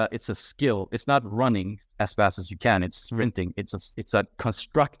 It's a skill. It's not running as fast as you can. It's sprinting. It's a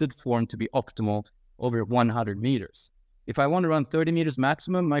constructed form to be optimal over 100 meters. If I want to run 30 meters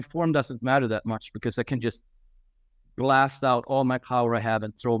maximum, my form doesn't matter that much, because I can just blast out all my power I have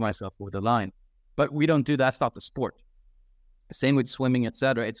and throw myself over the line. But we don't do that. That's not the sport. Same with swimming,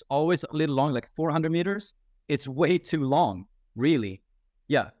 etc. It's always a little long, like 400 meters. It's way too long, really.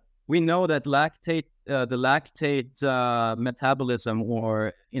 Yeah. We know that the lactate metabolism,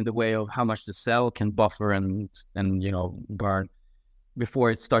 or in the way of how much the cell can buffer and burn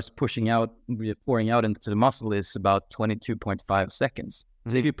before it starts pouring out into the muscle, is about 22.5 seconds.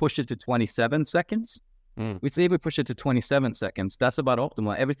 So if you push it to 27 seconds, we say we push it to 27 seconds, that's about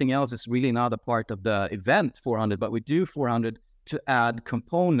optimal. Everything else is really not a part of the event 400, but we do 400 to add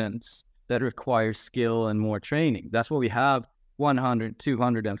components that require skill and more training. That's what we have 100,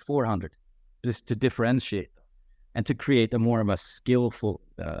 200, and 400, just to differentiate and to create a more of a skillful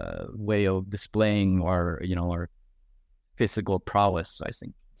way of displaying our physical prowess, I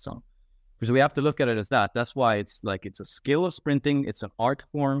think. So, because we have to look at it as that. That's why it's a skill of sprinting. It's an art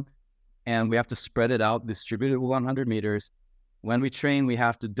form, and we have to spread it out, distribute it 100 meters. When we train, we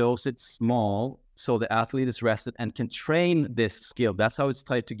have to dose it small so the athlete is rested and can train this skill. That's how it's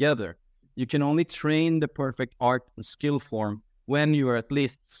tied together. You can only train the perfect art and skill form when you are at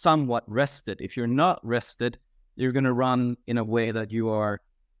least somewhat rested. If you're not rested, you're going to run in a way that you are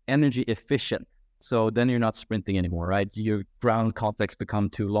energy efficient. So then you're not sprinting anymore, right? Your ground contacts become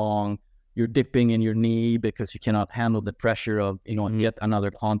too long. You're dipping in your knee because you cannot handle the pressure of, yet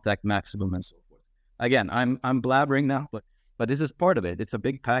another contact maximum and so forth. Again, I'm blabbering now, but this is part of it. It's a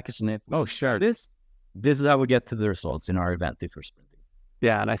big package. And sure. This is how we get to the results in our event if we're sprinting.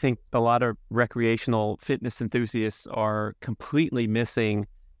 Yeah, and I think a lot of recreational fitness enthusiasts are completely missing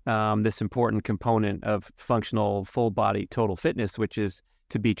this important component of functional full body total fitness, which is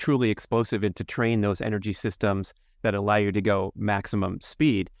to be truly explosive and to train those energy systems that allow you to go maximum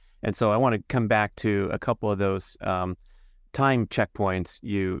speed. And so I want to come back to a couple of those time checkpoints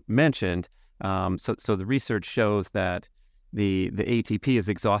you mentioned. So the research shows that the ATP is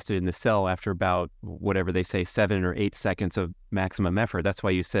exhausted in the cell after about whatever they say, 7 or 8 seconds of maximum effort. That's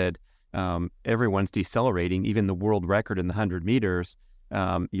why you said everyone's decelerating. Even the world record in the 100 meters,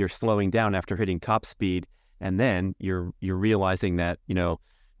 you're slowing down after hitting top speed, and then you're realizing that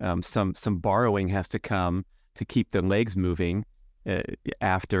some borrowing has to come to keep the legs moving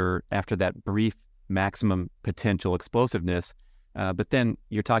after that brief maximum potential explosiveness. But then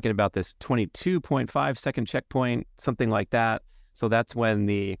you're talking about this 22.5 second checkpoint, something like that. So that's when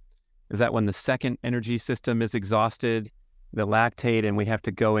the second energy system is exhausted, the lactate, and we have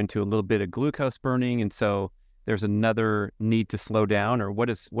to go into a little bit of glucose burning. And so there's another need to slow down, or what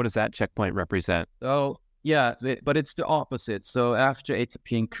does that checkpoint represent? Oh, yeah, but it's the opposite. So after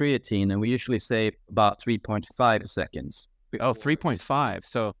ATP and creatine, and we usually say about 3.5 seconds. Oh, 3.5.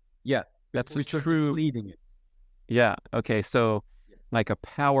 So yeah, that's true. Leading it. Yeah. Okay. So like a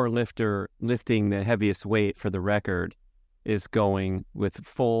power lifter lifting the heaviest weight for the record is going with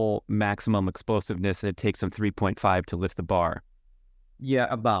full maximum explosiveness, and it takes them 3.5 to lift the bar. Yeah,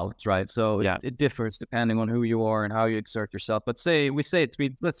 about, right. So yeah. It differs depending on who you are and how you exert yourself. But let's say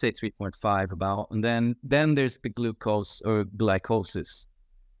 3.5 about, and then there's the glucose or glycosis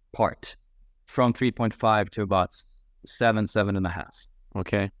part from 3.5 to about 7.5.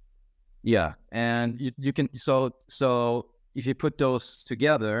 Okay. Yeah, and you can so if you put those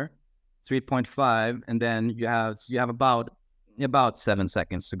together, 3.5, and then you have about 7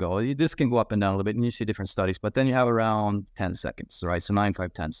 seconds to go. This can go up and down a little bit, and you see different studies, but then you have around 10 seconds, right? So 9,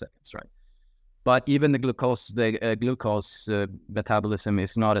 5, 10 seconds, right? But even the glucose metabolism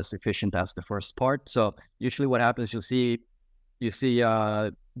is not as efficient as the first part. So usually what happens, you see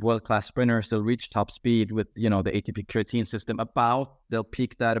world-class sprinters, they'll reach top speed with, the ATP creatine system they'll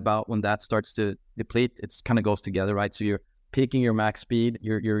peak that about when that starts to deplete. It's kind of goes together, right? So you're peaking your max speed,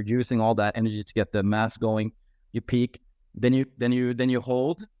 you're using all that energy to get the mass going. You peak, then you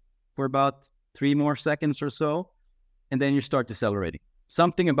hold for about 3 more seconds or so, and then you start decelerating.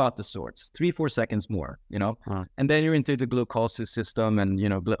 Something about the sorts, 3-4 seconds more, and then you're into the glucose system and,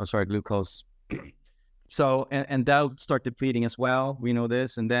 glucose. So, and that'll start depleting as well. We know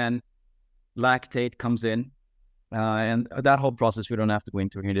this. And then lactate comes in. And that whole process, we don't have to go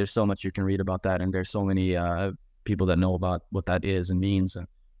into here. There's so much you can read about that. And there's so many people that know about what that is and means.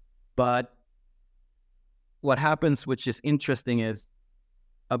 But what happens, which is interesting, is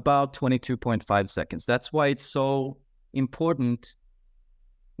about 22.5 seconds. That's why it's so important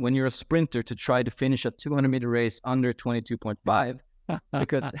when you're a sprinter to try to finish a 200-meter race under 22.5.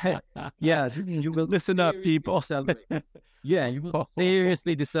 Because you will listen up, people. Yeah, you will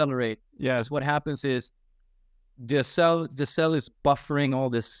seriously decelerate. Yes, what happens is the cell is buffering all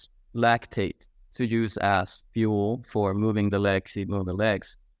this lactate to use as fuel for moving the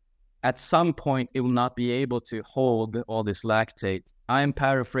legs. At some point, it will not be able to hold all this lactate. I'm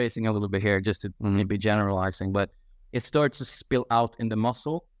paraphrasing a little bit here, just to maybe generalizing, but it starts to spill out in the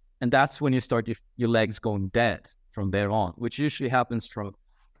muscle, and that's when you start your legs going dead. From there on, which usually happens from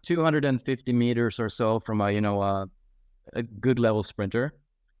 250 meters or so from a good level sprinter,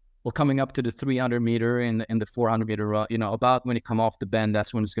 or coming up to the 300 meter and the 400 meter, about when you come off the bend,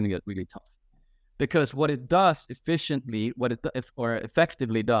 that's when it's going to get really tough. Because what it does effectively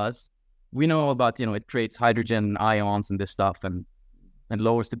does, we know about, it creates hydrogen ions and this stuff and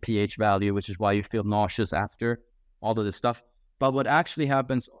lowers the pH value, which is why you feel nauseous after all of this stuff. But what actually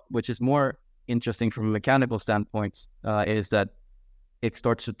happens, which is more interesting from a mechanical standpoint, is that it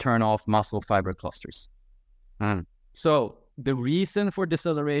starts to turn off muscle fiber clusters. So the reason for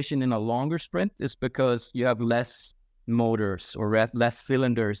deceleration in a longer sprint is because you have less motors or less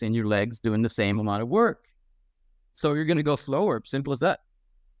cylinders in your legs doing the same amount of work. So you're going to go slower. Simple as that.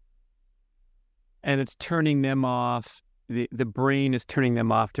 And it's turning them off. The brain is turning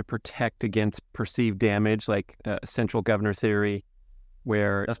them off to protect against perceived damage, like central governor theory.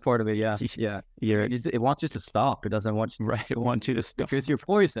 Where that's part of it, yeah. It wants you to stop. It doesn't want you to, right. It wants you to stop because you're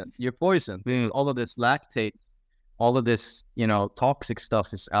poisoned. All of this lactates, all of this, toxic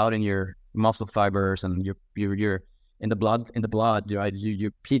stuff is out in your muscle fibers, and you're in the blood, right?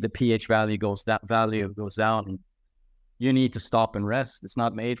 The pH value goes down, and you need to stop and rest. It's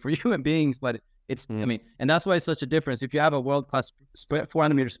not made for human beings, but it's. And that's why it's such a difference. If you have a world class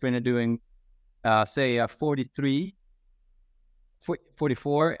 400 meter sprinter doing, say, 43.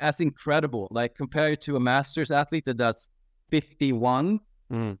 44, that's incredible. Like compared to a masters athlete that does 51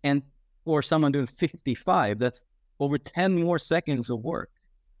 or someone doing 55, that's over 10 more seconds of work.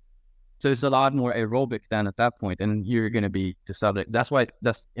 So it's a lot more aerobic than at that point, and you're going to be decelerating. That's why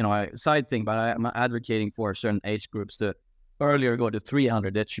that's a side thing, but I'm advocating for certain age groups to earlier go to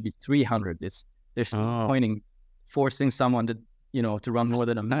 300. That should be 300. Forcing someone to run more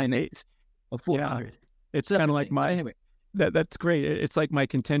than a 9.8 or 400. Yeah. It's kind of like anyway. That's great. It's like my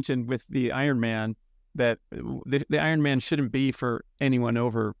contention with the Ironman, that the Ironman shouldn't be for anyone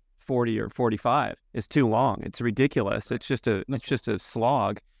over 40 or 45. It's too long. It's ridiculous. It's just a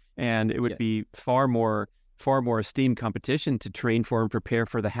slog, and it would be far more esteemed competition to train for and prepare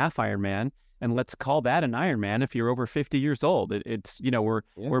for the half Ironman. And let's call that an Ironman if you're over 50 years old.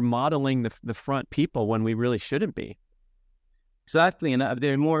 We're modeling the front people when we really shouldn't be. Exactly, and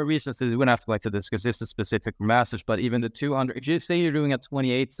there are more reasons. We don't have to go into this because this is specific for masters, but even the 200, if you say you're doing a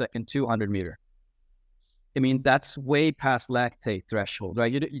 28-second 200 meter, that's way past lactate threshold,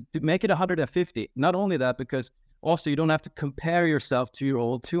 right? You make it 150. Not only that, because also you don't have to compare yourself to your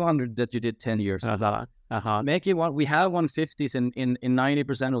old 200 that you did 10 years ago. Make it one. We have 150s in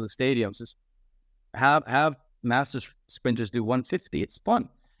 90% of the stadiums. Just have masters sprinters do 150. It's fun.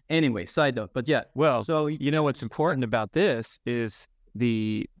 Anyway, side note, but yeah. Well, so what's important about this is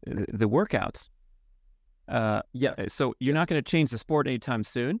the workouts. So you're not going to change the sport anytime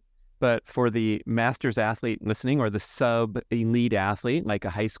soon, but for the masters athlete listening, or the sub-elite athlete, like a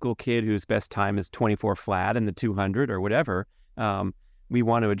high school kid whose best time is 24 flat in the 200 or whatever, we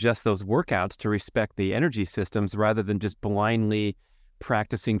want to adjust those workouts to respect the energy systems rather than just blindly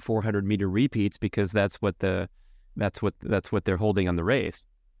practicing 400 meter repeats because that's what they're holding on the race.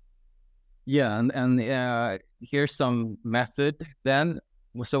 Yeah, and here's some method then.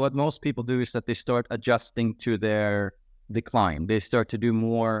 So what most people do is that they start adjusting to their decline. They start to do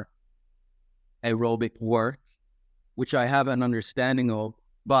more aerobic work, which I have an understanding of,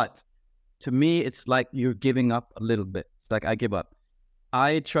 but to me, it's like you're giving up a little bit. It's like I give up.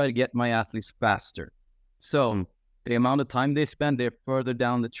 I try to get my athletes faster. So the amount of time they spend, they're further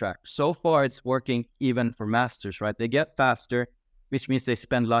down the track. So far, it's working even for masters, right? They get faster, which means they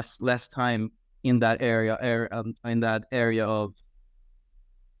spend less time in that area of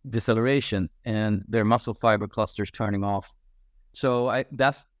deceleration, and their muscle fiber clusters turning off. So I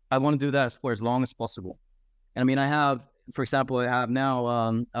want to do that for as long as possible. And I mean, I have now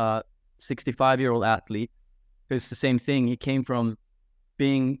a 65-year-old athlete who's the same thing. He came from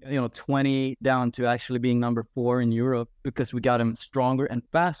being 20 down to actually being number 4 in Europe because we got him stronger and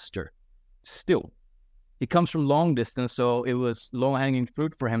faster. Still, he comes from long distance, so it was low-hanging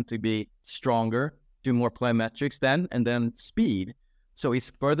fruit for him to be stronger, do more plyometrics and then speed. So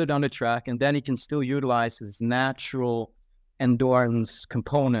he's further down the track, and then he can still utilize his natural endurance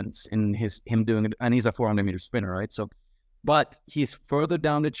components in him doing it. And he's a 400-meter sprinter, right? So, but he's further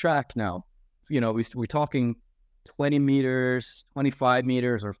down the track now. We're talking 20 meters, 25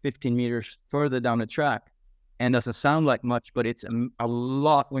 meters, or 15 meters further down the track. And doesn't sound like much, but it's a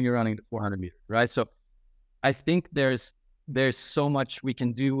lot when you're running the 400 meter, right? So I think there's so much we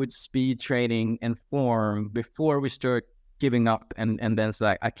can do with speed training and form before we start giving up and then it's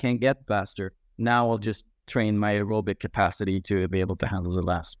like, I can't get faster. Now I'll just train my aerobic capacity to be able to handle the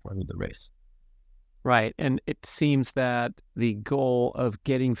last part of the race. Right. And it seems that the goal of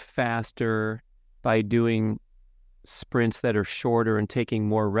getting faster by doing sprints that are shorter and taking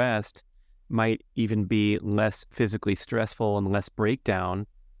more rest might even be less physically stressful and less breakdown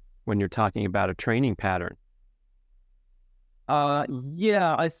when you're talking about a training pattern.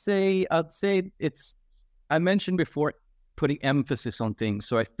 Yeah, I'd say I mentioned before putting emphasis on things.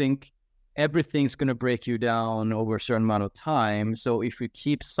 So I think everything's going to break you down over a certain amount of time. So if we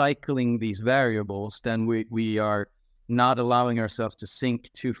keep cycling these variables, then we are not allowing ourselves to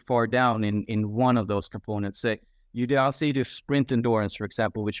sink too far down in one of those components. I'll say you do sprint endurance, for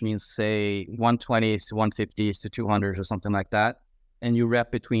example, which means say 120s to 150s to 200s or something like that. And you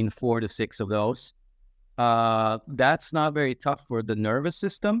rep between 4 to 6 of those. That's not very tough for the nervous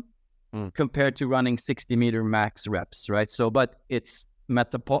system compared to running 60-meter max reps, right? So, but it's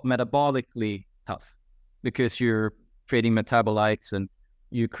metabolically tough because you're creating metabolites and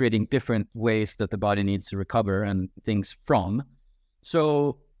you're creating different ways that the body needs to recover and things from.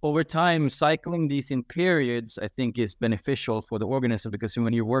 So over time, cycling these in periods, I think, is beneficial for the organism because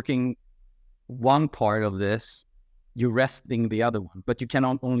when you're working one part of this, you're resting the other one. But you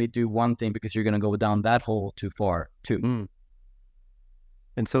cannot only do one thing because you're going to go down that hole too far, too.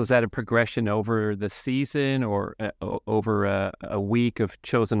 And so is that a progression over the season or over a week of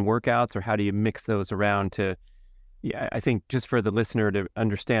chosen workouts, or how do you mix those around to, I think just for the listener to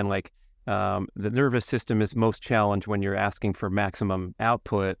understand, like the nervous system is most challenged when you're asking for maximum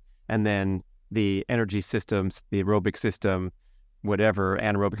output, and then the energy systems, the aerobic system, whatever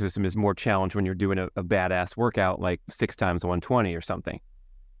anaerobic system is more challenged when you're doing a badass workout like 6 times 120 or something.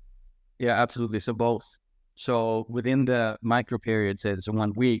 Yeah, absolutely. So both. So within the micro periods, say so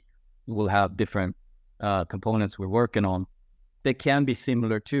 1 week, we'll have different components we're working on. They can be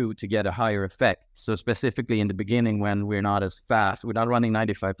similar too to get a higher effect. So specifically in the beginning, when we're not as fast, we're not running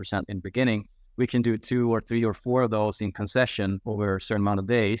 95% in the beginning, we can do 2 or 3 or 4 of those in concession over a certain amount of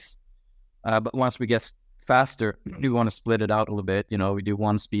days. But once we get faster, we want to split it out a little bit. We do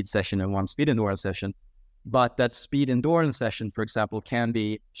 1 speed session and 1 speed endurance session. But that speed endurance session, for example, can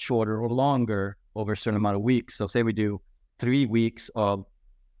be shorter or longer over a certain amount of weeks. So say we do 3 weeks of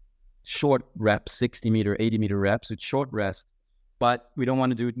short reps, 60-meter, 80-meter reps with short rest, but we don't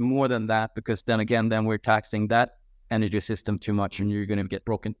want to do it more than that because then we're taxing that energy system too much and you're going to get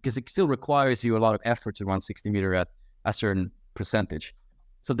broken because it still requires you a lot of effort to run 60-meter at a certain percentage.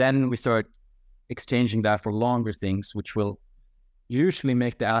 So then we start exchanging that for longer things, which will usually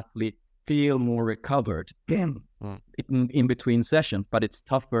make the athlete feel more recovered in between sessions, but it's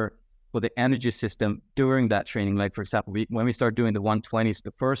tougher for the energy system during that training. Like, for example, when we start doing the 120s,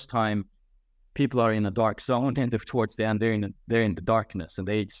 the first time people are in a dark zone, and towards the end, they're in the darkness, and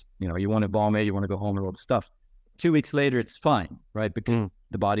they, you want to vomit, you want to go home and all the stuff. 2 weeks later, it's fine, right? Because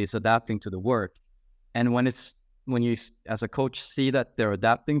the body is adapting to the work. And when you, as a coach, see that they're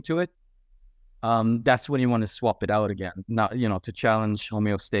adapting to it, that's when you want to swap it out again. Not, to challenge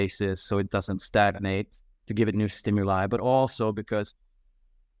homeostasis so it doesn't stagnate, to give it new stimuli, but also because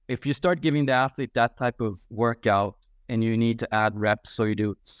if you start giving the athlete that type of workout and you need to add reps, so you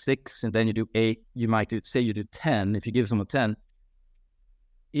do 6 and then you do 8, you might say you do 10. If you give someone 10,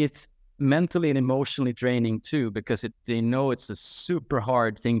 it's mentally and emotionally draining too, because they know it's a super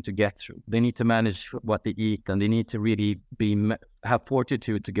hard thing to get through. They need to manage what they eat, and they need to really have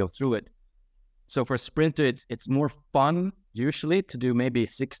fortitude to go through it. So for a sprinter, it's more fun usually to do maybe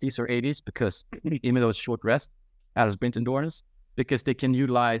 60s or 80s, because even though it's short rest out of sprint endurance, because they can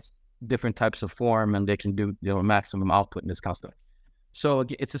utilize different types of form and they can do maximum output in this kind of stuff. So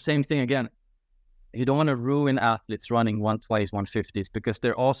it's the same thing again. You don't want to ruin athletes running 120s, 150s, because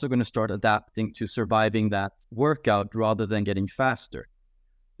they're also going to start adapting to surviving that workout rather than getting faster.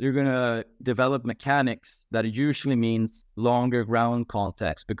 You're going to develop mechanics that usually means longer ground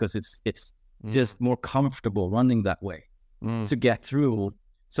contacts, because it's just more comfortable running that way to get through.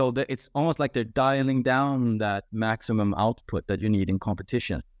 So it's almost like they're dialing down that maximum output that you need in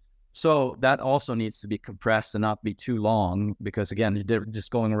competition. So that also needs to be compressed and not be too long, because again, they're just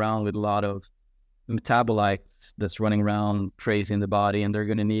going around with a lot of metabolites that's running around crazy in the body, and they're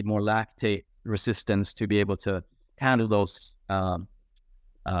going to need more lactate resistance to be able to handle those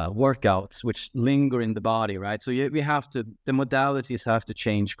workouts, which linger in the body, right? So the modalities have to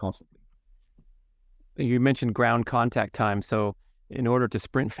change constantly. You mentioned ground contact time. So in order to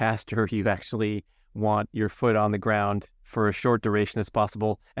sprint faster, you actually want your foot on the ground for a short duration as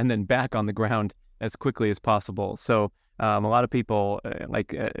possible, and then back on the ground as quickly as possible. So a lot of people,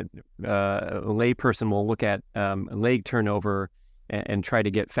 like a layperson, will look at leg turnover and try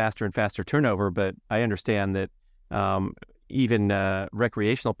to get faster and faster turnover. But I understand that even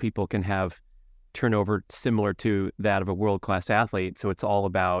recreational people can have turnover similar to that of a world-class athlete. So it's all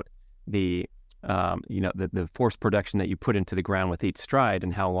about the force production that you put into the ground with each stride,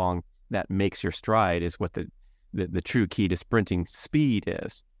 and how long that makes your stride is what the true key to sprinting speed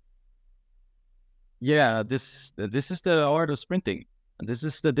is. Yeah, this is the art of sprinting. This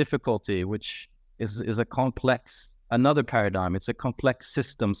is the difficulty, which is another paradigm. It's a complex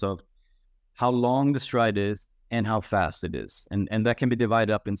systems of how long the stride is and how fast it is. And that can be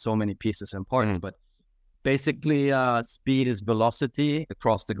divided up in so many pieces and parts. But basically, speed is velocity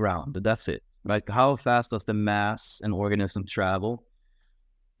across the ground. That's it, right? How fast does the mass and organism travel?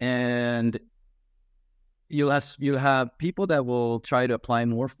 And you'll have people that will try to apply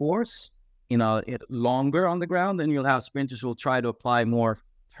more force, longer on the ground, and you'll have sprinters who will try to apply more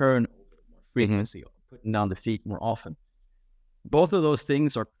turnover, more frequency, putting down the feet more often. Both of those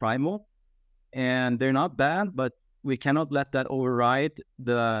things are primal, and they're not bad, but we cannot let that override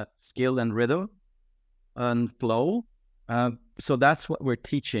the skill and rhythm and flow. So that's what we're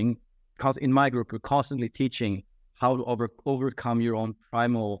teaching. Because in my group, we're constantly teaching how to overcome your own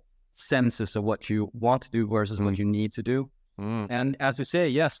primal senses of what you want to do versus what you need to do. And as you say,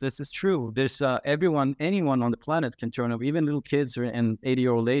 yes, this is true. There's anyone on the planet can turn over, even little kids and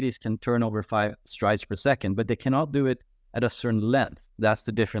 80-year-old ladies can turn over 5 strides per second, but they cannot do it at a certain length. That's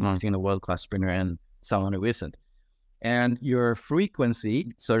the difference between a world-class sprinter and someone who isn't. And your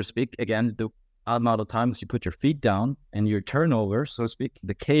frequency, so to speak, again, the amount of times you put your feet down, and your turnover, so to speak,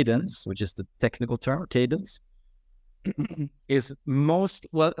 the cadence, which is the technical term, cadence, is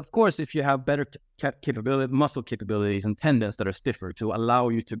of course, if you have better muscle capabilities and tendons that are stiffer to allow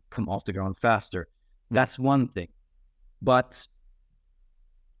you to come off the ground faster, that's one thing. But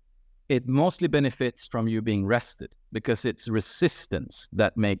it mostly benefits from you being rested, because it's resistance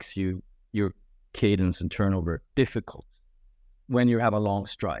that makes your cadence and turnover difficult when you have a long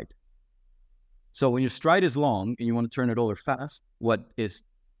stride. So when your stride is long and you want to turn it over fast, what is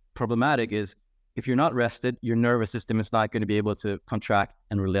problematic is if you're not rested, your nervous system is not going to be able to contract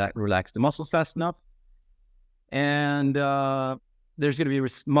and relax the muscles fast enough. And there's going to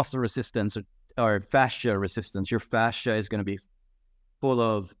be muscle resistance or fascia resistance. Your fascia is going to be full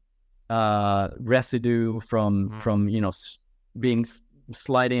of residue from being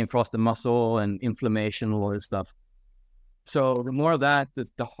sliding across the muscle and inflammation, all this stuff. So the more of that,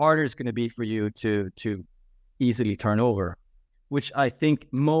 the harder it's going to be for you to easily turn over, which I think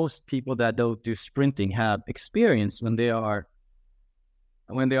most people that don't do sprinting have experienced when they are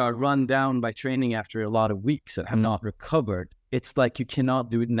run down by training after a lot of weeks and have not recovered. It's like you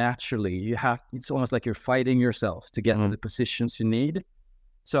cannot do it naturally. It's almost like you're fighting yourself to get to the positions you need.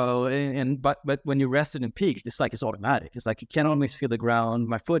 So, but when you're rested and peaked, it's like it's automatic. It's like you can always feel the ground.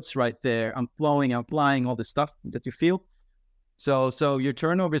 My foot's right there. I'm flowing, I'm flying, all this stuff that you feel. So your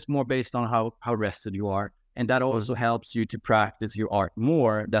turnover is more based on how rested you are. And that also helps you to practice your art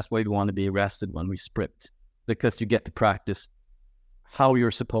more. That's why we want to be rested when we sprint, because you get to practice how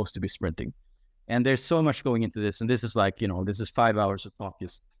you're supposed to be sprinting. And there's so much going into this. And this is like, this is 5 hours of talking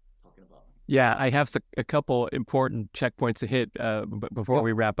about. Yeah, I have a couple important checkpoints to hit before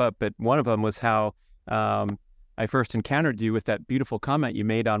we wrap up. But one of them was how I first encountered you with that beautiful comment you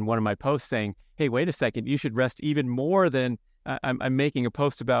made on one of my posts saying, hey, wait a second, you should rest even more than I'm making a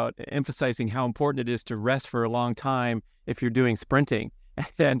post about emphasizing how important it is to rest for a long time if you're doing sprinting.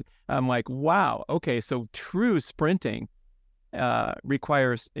 And I'm like, wow, okay, so true sprinting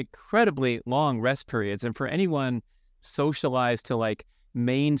requires incredibly long rest periods. And for anyone socialized to like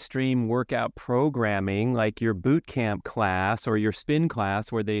mainstream workout programming, like your boot camp class or your spin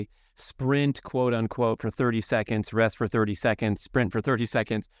class where they sprint, quote unquote, for 30 seconds, rest for 30 seconds, sprint for 30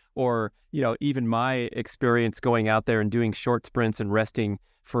 seconds, or, even my experience going out there and doing short sprints and resting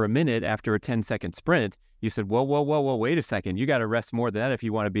for a minute after a 10-second sprint, you said, whoa, wait a second. You got to rest more than that if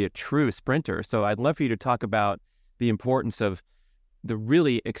you want to be a true sprinter. So I'd love for you to talk about the importance of the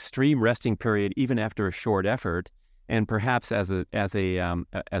really extreme resting period, even after a short effort. And perhaps as a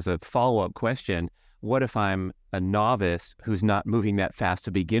follow-up question, what if I'm a novice who's not moving that fast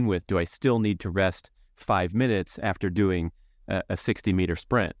to begin with? Do I still need to rest 5 minutes after doing a 60-meter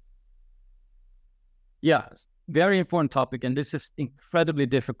sprint? Yeah, very important topic. And this is incredibly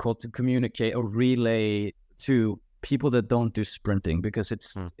difficult to communicate or relay to people that don't do sprinting, because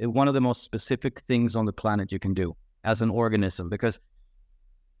it's one of the most specific things on the planet you can do as an organism, because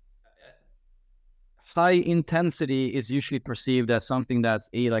high intensity is usually perceived as something that's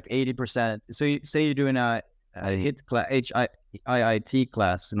like 80%. So say you're doing a HIIT class, HIIT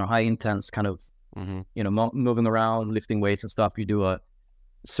class, high intense kind of, moving around, lifting weights and stuff. You do a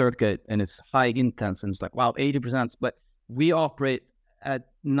circuit and it's high intense and it's like, wow, 80%. But we operate at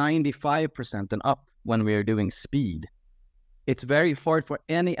 95% and up when we are doing speed. It's very hard for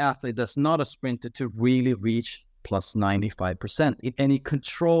any athlete that's not a sprinter to really reach plus 95% in any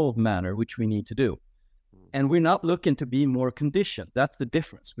controlled manner, which we need to do. And we're not looking to be more conditioned. That's the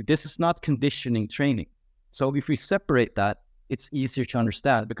difference. This is not conditioning training. So if we separate that, it's easier to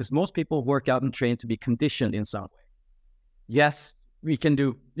understand, because most people work out and train to be conditioned in some way. Yes, we can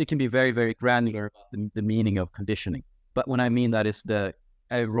be very, very granular about the meaning of conditioning. But when I mean that is the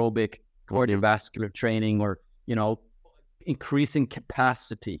aerobic cardiovascular training or, increasing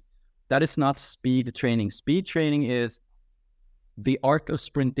capacity. That is not speed training. Speed training is the art of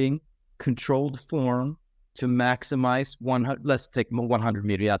sprinting, controlled form, to maximize 100, let's take 100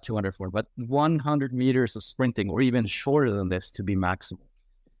 meters, 204, but 100 meters of sprinting or even shorter than this to be maximal.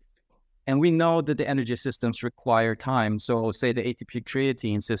 And we know that the energy systems require time. So say the ATP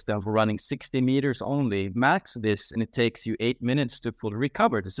creatine system for running 60 meters only, max this, and it takes you 8 minutes to fully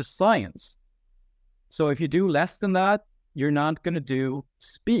recover. This is science. So if you do less than that, you're not going to do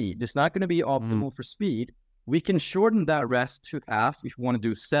speed. It's not going to be optimal for speed. We can shorten that rest to half if you want to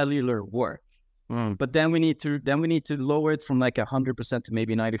do cellular work. But then we need to lower it from like 100% to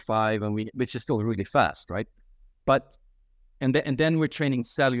maybe 95, which is still really fast, right? But and then we're training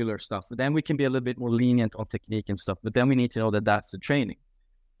cellular stuff. Then we can be a little bit more lenient on technique and stuff. But then we need to know that that's the training.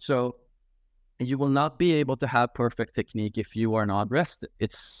 So you will not be able to have perfect technique if you are not rested.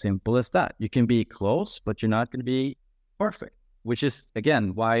 It's simple as that. You can be close, but you're not going to be perfect. Which is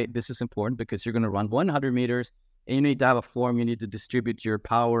again why this is important, because you're going to run 100 meters. And you need to have a form. You need to distribute your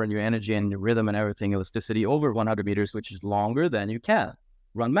power and your energy and your rhythm and everything, elasticity over 100 meters, which is longer than you can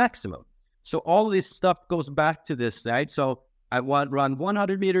run maximum. So all this stuff goes back to this, right? So I want to run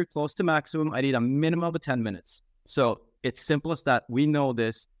 100 meters close to maximum. I need a minimum of 10 minutes. So it's simple as that. We know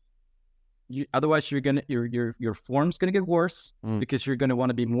this. Otherwise, your form's gonna get worse because you're gonna want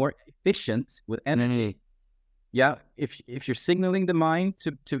to be more efficient with energy. Yeah, if you're signaling the mind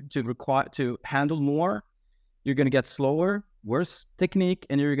to handle more, you're going to get slower, worse technique,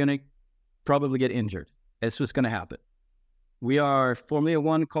 and you're going to probably get injured. It's what's going to happen. We are Formula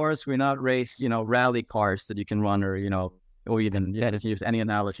One cars. We're not rally cars that you can run or even use any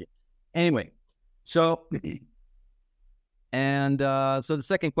analogy. Anyway, so the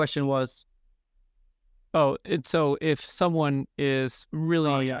second question was, so if someone is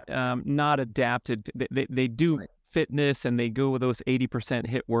really not adapted, they do fitness and they go with those 80%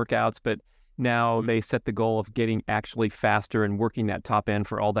 HIIT workouts, but now they set the goal of getting actually faster and working that top end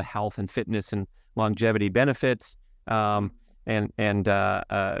for all the health and fitness and longevity benefits. And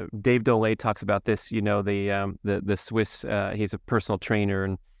Dave Dole talks about this. The Swiss. He's a personal trainer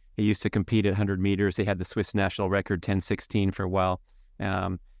and he used to compete at 100 meters. He had the Swiss national record 10:16 for a while.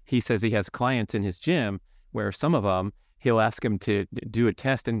 He says he has clients in his gym where some of them he'll ask them to do a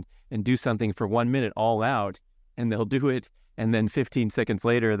test and do something for 1 minute all out, and they'll do it. And then 15 seconds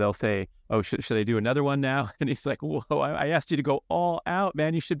later, they'll say, oh, should I do another one now? And he's like, whoa, I asked you to go all out,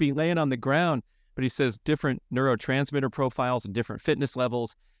 man. You should be laying on the ground. But he says different neurotransmitter profiles and different fitness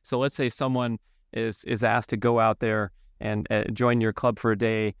levels. So let's say someone is asked to go out there and join your club for a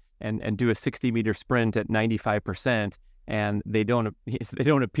day and do a 60-meter sprint at 95%, and they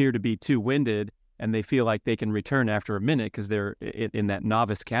don't appear to be too winded, and they feel like they can return after a minute because they're in that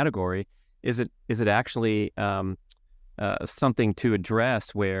novice category. Is it actually something to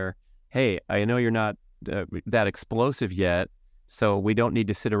address where, hey, I know you're not that explosive yet, so we don't need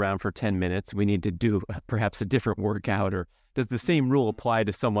to sit around for 10 minutes. We need to do perhaps a different workout, or does the same rule apply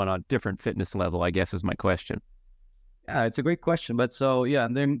to someone on different fitness level, I guess is my question. Yeah, it's a great question. But so, yeah,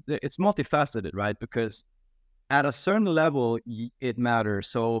 then it's multifaceted, right? Because at a certain level, it matters.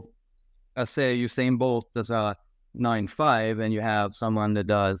 So say Usain Bolt does a 9.5 and you have someone that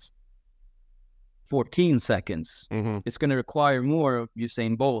does 14 seconds. It's going to require more of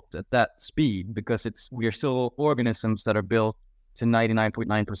Usain Bolt at that speed because we're still organisms that are built to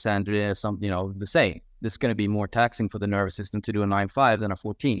 99.9% the same. This is going to be more taxing for the nervous system to do a 9.5 than a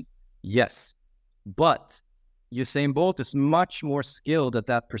 14. Yes. But Usain Bolt is much more skilled at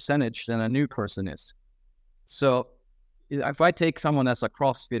that percentage than a new person is. So if I take someone that's a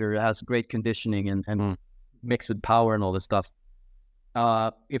CrossFitter that has great conditioning and mixed with power and all this stuff,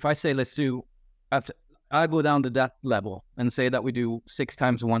 if I say I go down to that level and say that we do 6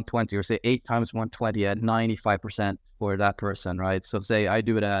 times 120 or say 8 times 120 at 95% for that person, right? So say I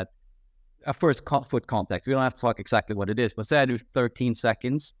do it at a first foot contact. We don't have to talk exactly what it is, but say I do 13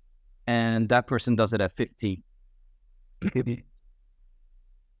 seconds and that person does it at 15.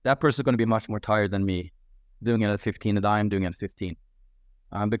 That person is going to be much more tired than me doing it at 15 and I'm doing it at 15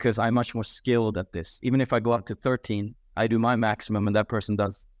 because I'm much more skilled at this. Even if I go up to 13, I do my maximum and that person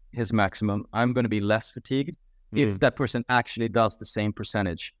does his maximum, I'm going to be less fatigued if that person actually does the same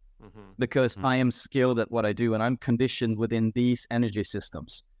percentage because I am skilled at what I do and I'm conditioned within these energy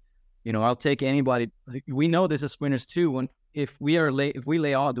systems. I'll take anybody. We know this as sprinters too. If we do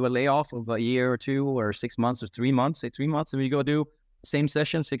a layoff of a year or 2 or 6 months or 3 months, say 3 months, and we go do the same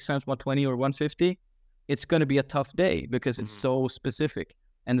session 6 times 120 or 150, it's going to be a tough day because it's so specific.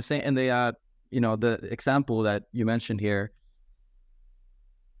 And the example that you mentioned here,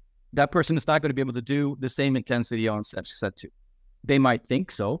 that person is not going to be able to do the same intensity on set 2. They might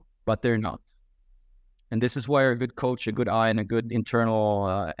think so, but they're not. And this is where a good coach, a good eye, and a good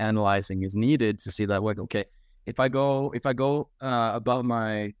internal analyzing is needed to see that, okay, if I go above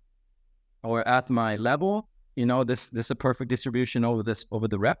my or at my level, this is a perfect distribution over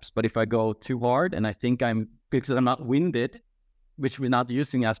the reps. But if I go too hard and I think because I'm not winded, which we're not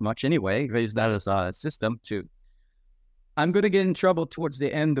using as much anyway, I use that as a system too. I'm going to get in trouble towards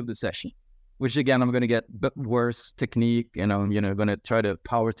the end of the session, which again, I'm going to get worse technique and I'm going to try to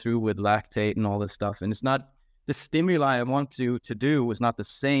power through with lactate and all this stuff. And it's not the stimuli I want to do is not the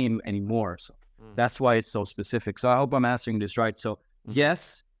same anymore. So that's why it's so specific. So I hope I'm answering this right. So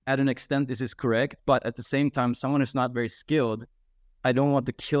yes, at an extent, this is correct. But at the same time, someone who's not very skilled, I don't want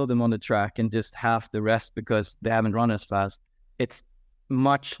to kill them on the track and just half the rest because they haven't run as fast. It's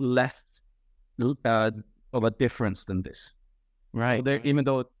much less of a difference than this, right? So even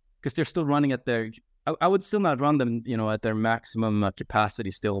though because they're still running at I would still not run them, at their maximum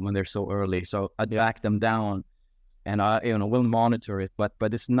capacity still when they're so early. So I'd back them down, and we'll monitor it. But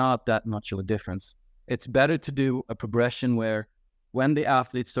it's not that much of a difference. It's better to do a progression where when the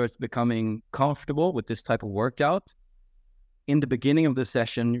athlete starts becoming comfortable with this type of workout, in the beginning of the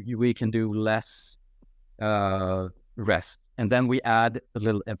session we can do less rest, and then we add a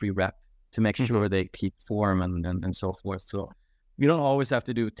little every rep to make sure they keep form and so forth. So you don't always have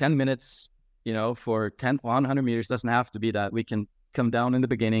to do 10 minutes, for 100 meters. Doesn't have to be that. We can come down in the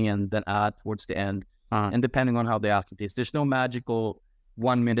beginning and then add towards the end. And depending on how the athlete is, there's no magical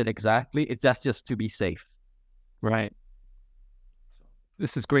 1 minute exactly. That's just to be safe. Right.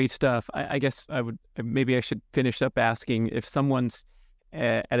 This is great stuff. I guess maybe I should finish up asking if someone's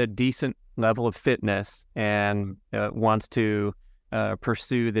at a decent level of fitness and wants to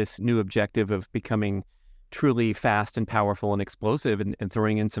pursue this new objective of becoming truly fast and powerful and explosive and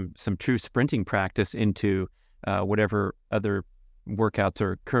throwing in some true sprinting practice into whatever other workouts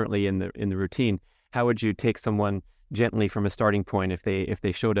are currently in the routine. How would you take someone gently from a starting point if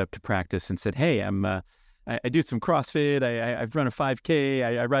they showed up to practice and said, hey, I do some CrossFit, I've run a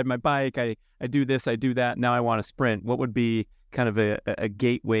 5K, I ride my bike, I do this, I do that, now I want to sprint. What would be kind of a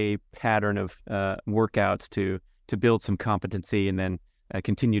gateway pattern of workouts to build some competency and then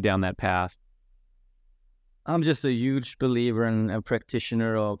continue down that path? I'm just a huge believer and a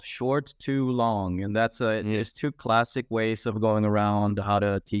practitioner of short to long. And there's 2 classic ways of going around how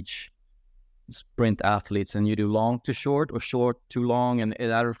to teach sprint athletes. And you do long to short or short to long. And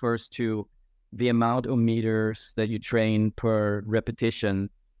that refers to the amount of meters that you train per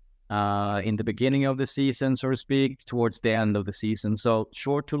repetition in the beginning of the season, so to speak, towards the end of the season. So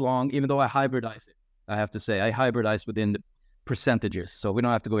short to long, even though I hybridize it, I have to say, I hybridize within the percentages. So we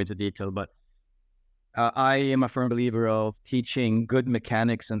don't have to go into detail, but I am a firm believer of teaching good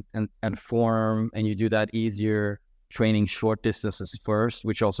mechanics and form, and you do that easier training short distances first,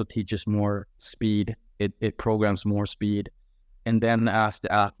 which also teaches more speed. It programs more speed. And then as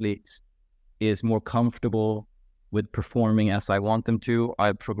the athlete is more comfortable with performing as I want them to,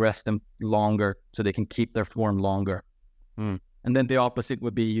 I progress them longer so they can keep their form longer. And then the opposite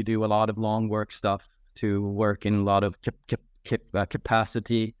would be you do a lot of long work stuff to work in a lot of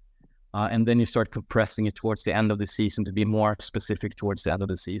capacity, and then you start compressing it towards the end of the season to be more specific towards the end of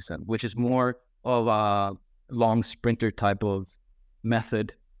the season, which is more of a long sprinter type of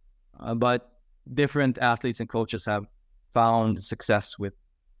method. But different athletes and coaches have found success with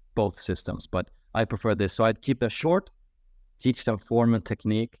both systems, but I prefer this. So I'd keep that short, teach them form and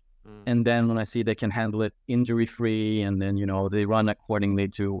technique, and then when I see they can handle it injury free, and then they run accordingly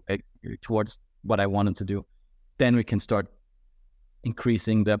towards what I want them to do, then we can start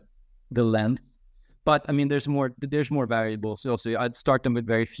increasing the length. But I mean, there's more variables. Also, I'd start them with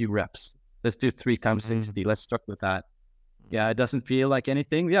very few reps. Let's do 3 times 60. Let's start with that. Yeah, it doesn't feel like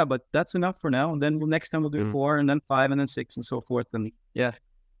anything. Yeah, but that's enough for now. And then next time we'll do 4, and then 5, and then 6, and so forth. And yeah,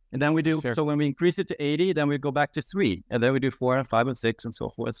 and then we do. Sure. So when we increase it to 80, then we go back to 3, and then we do 4 and 5 and 6 and so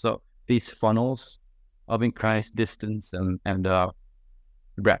forth. So these funnels of increased distance and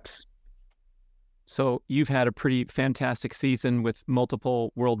reps. So you've had a pretty fantastic season with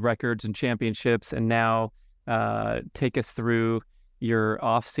multiple world records and championships, and now take us through your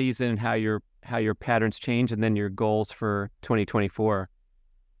off season, how your patterns change, and then your goals for 2024.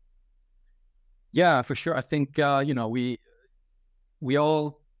 Yeah, for sure. I think we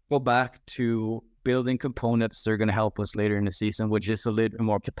all go back to building components that are going to help us later in the season, which is a little bit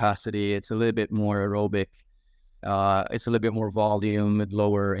more capacity. It's a little bit more aerobic. It's a little bit more volume with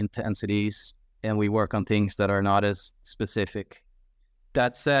lower intensities, and we work on things that are not as specific.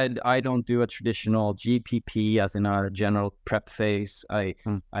 That said, I don't do a traditional GPP as in a general prep phase. I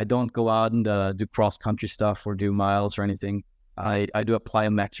don't go out and do cross-country stuff or do miles or anything. I do a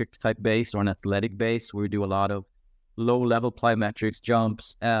plyometric type base or an athletic base where we do a lot of low-level plyometrics,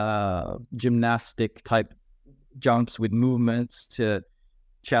 jumps, gymnastic type jumps with movements to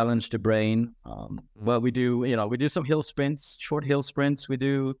challenge the brain. But we do some hill sprints, short hill sprints. We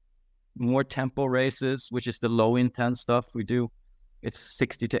do more tempo races, which is the low-intense stuff we do. It's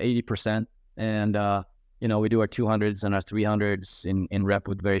 60 to 80%. And, we do our 200s and our 300s in rep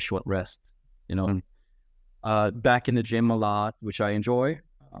with very short rest, back in the gym a lot, which I enjoy,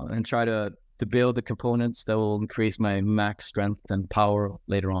 and try to build the components that will increase my max strength and power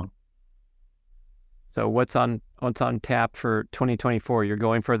later on. So what's on tap for 2024? You're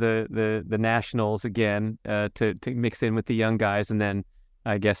going for the nationals again, to mix in with the young guys. And then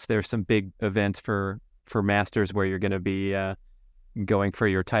I guess there's some big events for masters where you're going to be, going for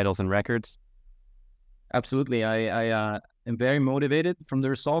your titles and records. Absolutely. I am very motivated from the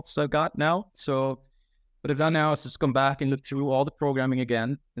results I've got now. So what I've done now is just come back and look through all the programming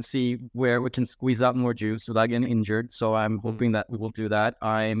again and see where we can squeeze out more juice without getting injured. So I'm hoping that we will do that.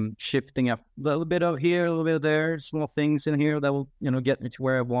 I'm shifting a little bit of here, a little bit of there, small things in here that will, get me to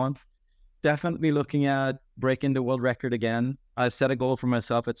where I want. Definitely looking at breaking the world record again. I've set a goal for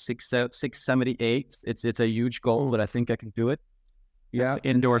myself at 678. It's a huge goal, but I think I can do it. Yeah. That's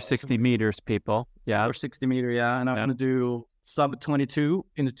indoor 60 meters, people. Yeah. Or 60 meter. Yeah. And I'm going to do sub 22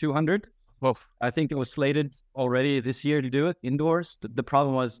 in the 200. Well, I think it was slated already this year to do it indoors. The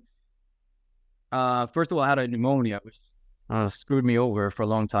problem was, first of all, I had a pneumonia, which screwed me over for a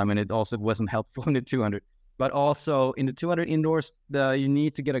long time. And it also wasn't helpful in the 200. But also in the 200 indoors, you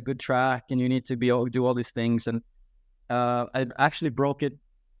need to get a good track and you need to be able to do all these things. And I actually broke it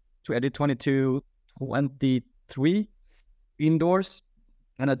to, I did 22:23 indoors.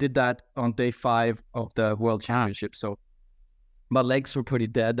 And I did that on day 5 of the World Championship. So my legs were pretty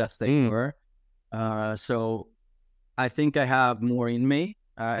dead as they were. So I think I have more in me.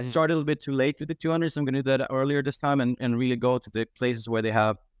 I started a little bit too late with the 200s. I'm going to do that earlier this time and really go to the places where they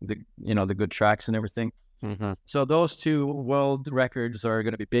have the good tracks and everything. So those 2 world records are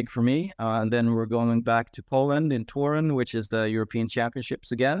going to be big for me. And then we're going back to Poland in Torun, which is the European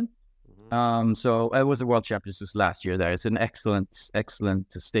Championships again. So it was the World Championships last year there. It's an excellent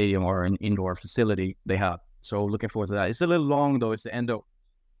stadium or an indoor facility they have. So looking forward to that. It's a little long though. It's the end of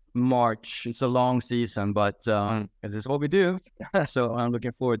March. It's a long season, but this is what we do. So I'm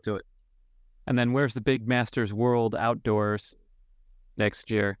looking forward to it. And then where's the big Masters World Outdoors next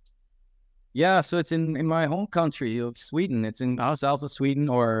year? Yeah, so it's in my home country of Sweden. It's in Oh, south of Sweden,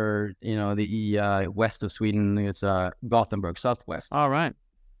 or the west of Sweden. It's Gothenburg, southwest. all right.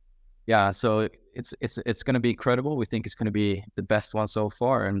 Yeah, so it's going to be incredible. We think it's going to be the best one so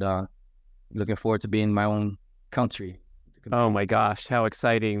far, and looking forward to being in my own country. Oh my gosh, how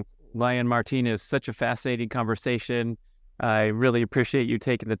exciting. Lion Martinez, such a fascinating conversation. I really appreciate you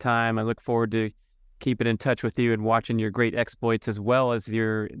taking the time. I look forward to keeping in touch with you and watching your great exploits, as well as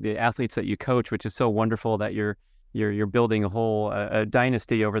the athletes that you coach, which is so wonderful that you're building a whole a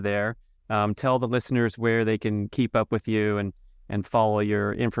dynasty over there. Tell the listeners where they can keep up with you and follow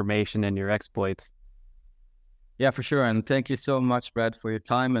your information and your exploits. Yeah, for sure. And thank you so much, Brad, for your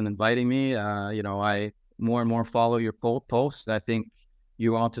time and inviting me. I more and more follow your posts. I think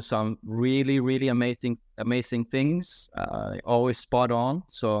you're onto some really, really amazing things. Always spot on.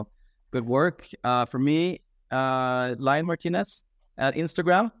 So good work. For me, Lion Martinez at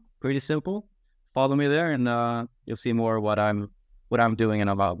Instagram. Pretty simple. Follow me there, and you'll see more what I'm doing and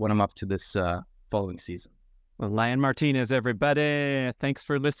about what I'm up to this following season. Well, Lion Martinez, everybody. Thanks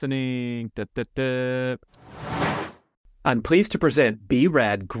for listening. Da, da, da. I'm pleased to present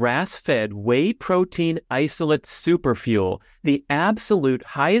B-Rad grass-fed whey protein isolate superfuel, the absolute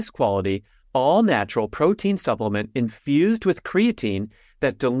highest quality, all-natural protein supplement infused with creatine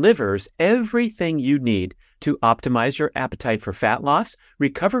that delivers everything you need to optimize your appetite for fat loss,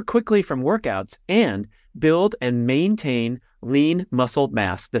 recover quickly from workouts, and build and maintain lean muscle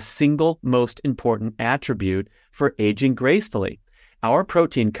mass, the single most important attribute for aging gracefully. Our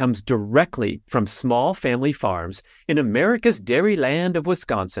protein comes directly from small family farms in America's dairy land of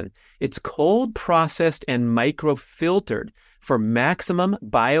Wisconsin. It's cold processed and microfiltered for maximum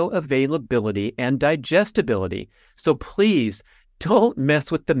bioavailability and digestibility. So please don't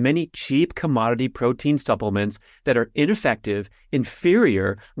mess with the many cheap commodity protein supplements that are ineffective,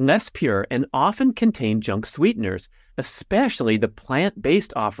 inferior, less pure, and often contain junk sweeteners, especially the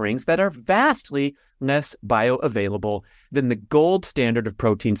plant-based offerings that are vastly less bioavailable than the gold standard of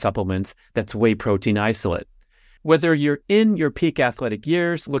protein supplements, that's whey protein isolate. Whether you're in your peak athletic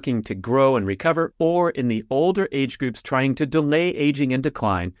years looking to grow and recover, or in the older age groups trying to delay aging and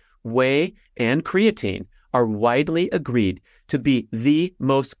decline, whey and creatine are widely agreed to be the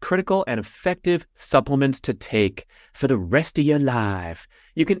most critical and effective supplements to take for the rest of your life.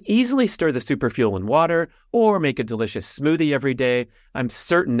 You can easily stir the superfuel in water or make a delicious smoothie every day. I'm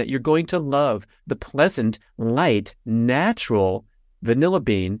certain that you're going to love the pleasant, light, natural vanilla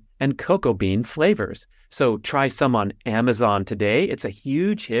bean and cocoa bean flavors. So try some on Amazon today. It's a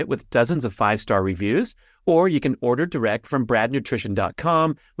huge hit with dozens of 5-star reviews. Or you can order direct from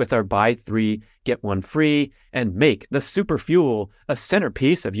bradnutrition.com with our buy 3, get 1 free, and make the superfuel a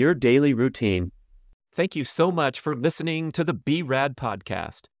centerpiece of your daily routine. Thank you so much for listening to the B-Rad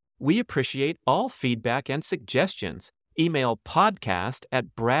podcast. We appreciate all feedback and suggestions. Email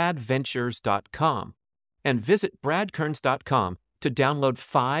podcast@bradventures.com and visit bradkearns.com to download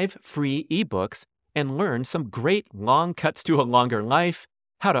 5 free ebooks and learn some great long cuts to a longer life,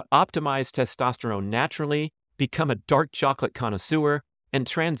 how to optimize testosterone naturally, become a dark chocolate connoisseur, and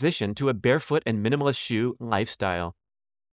transition to a barefoot and minimalist shoe lifestyle.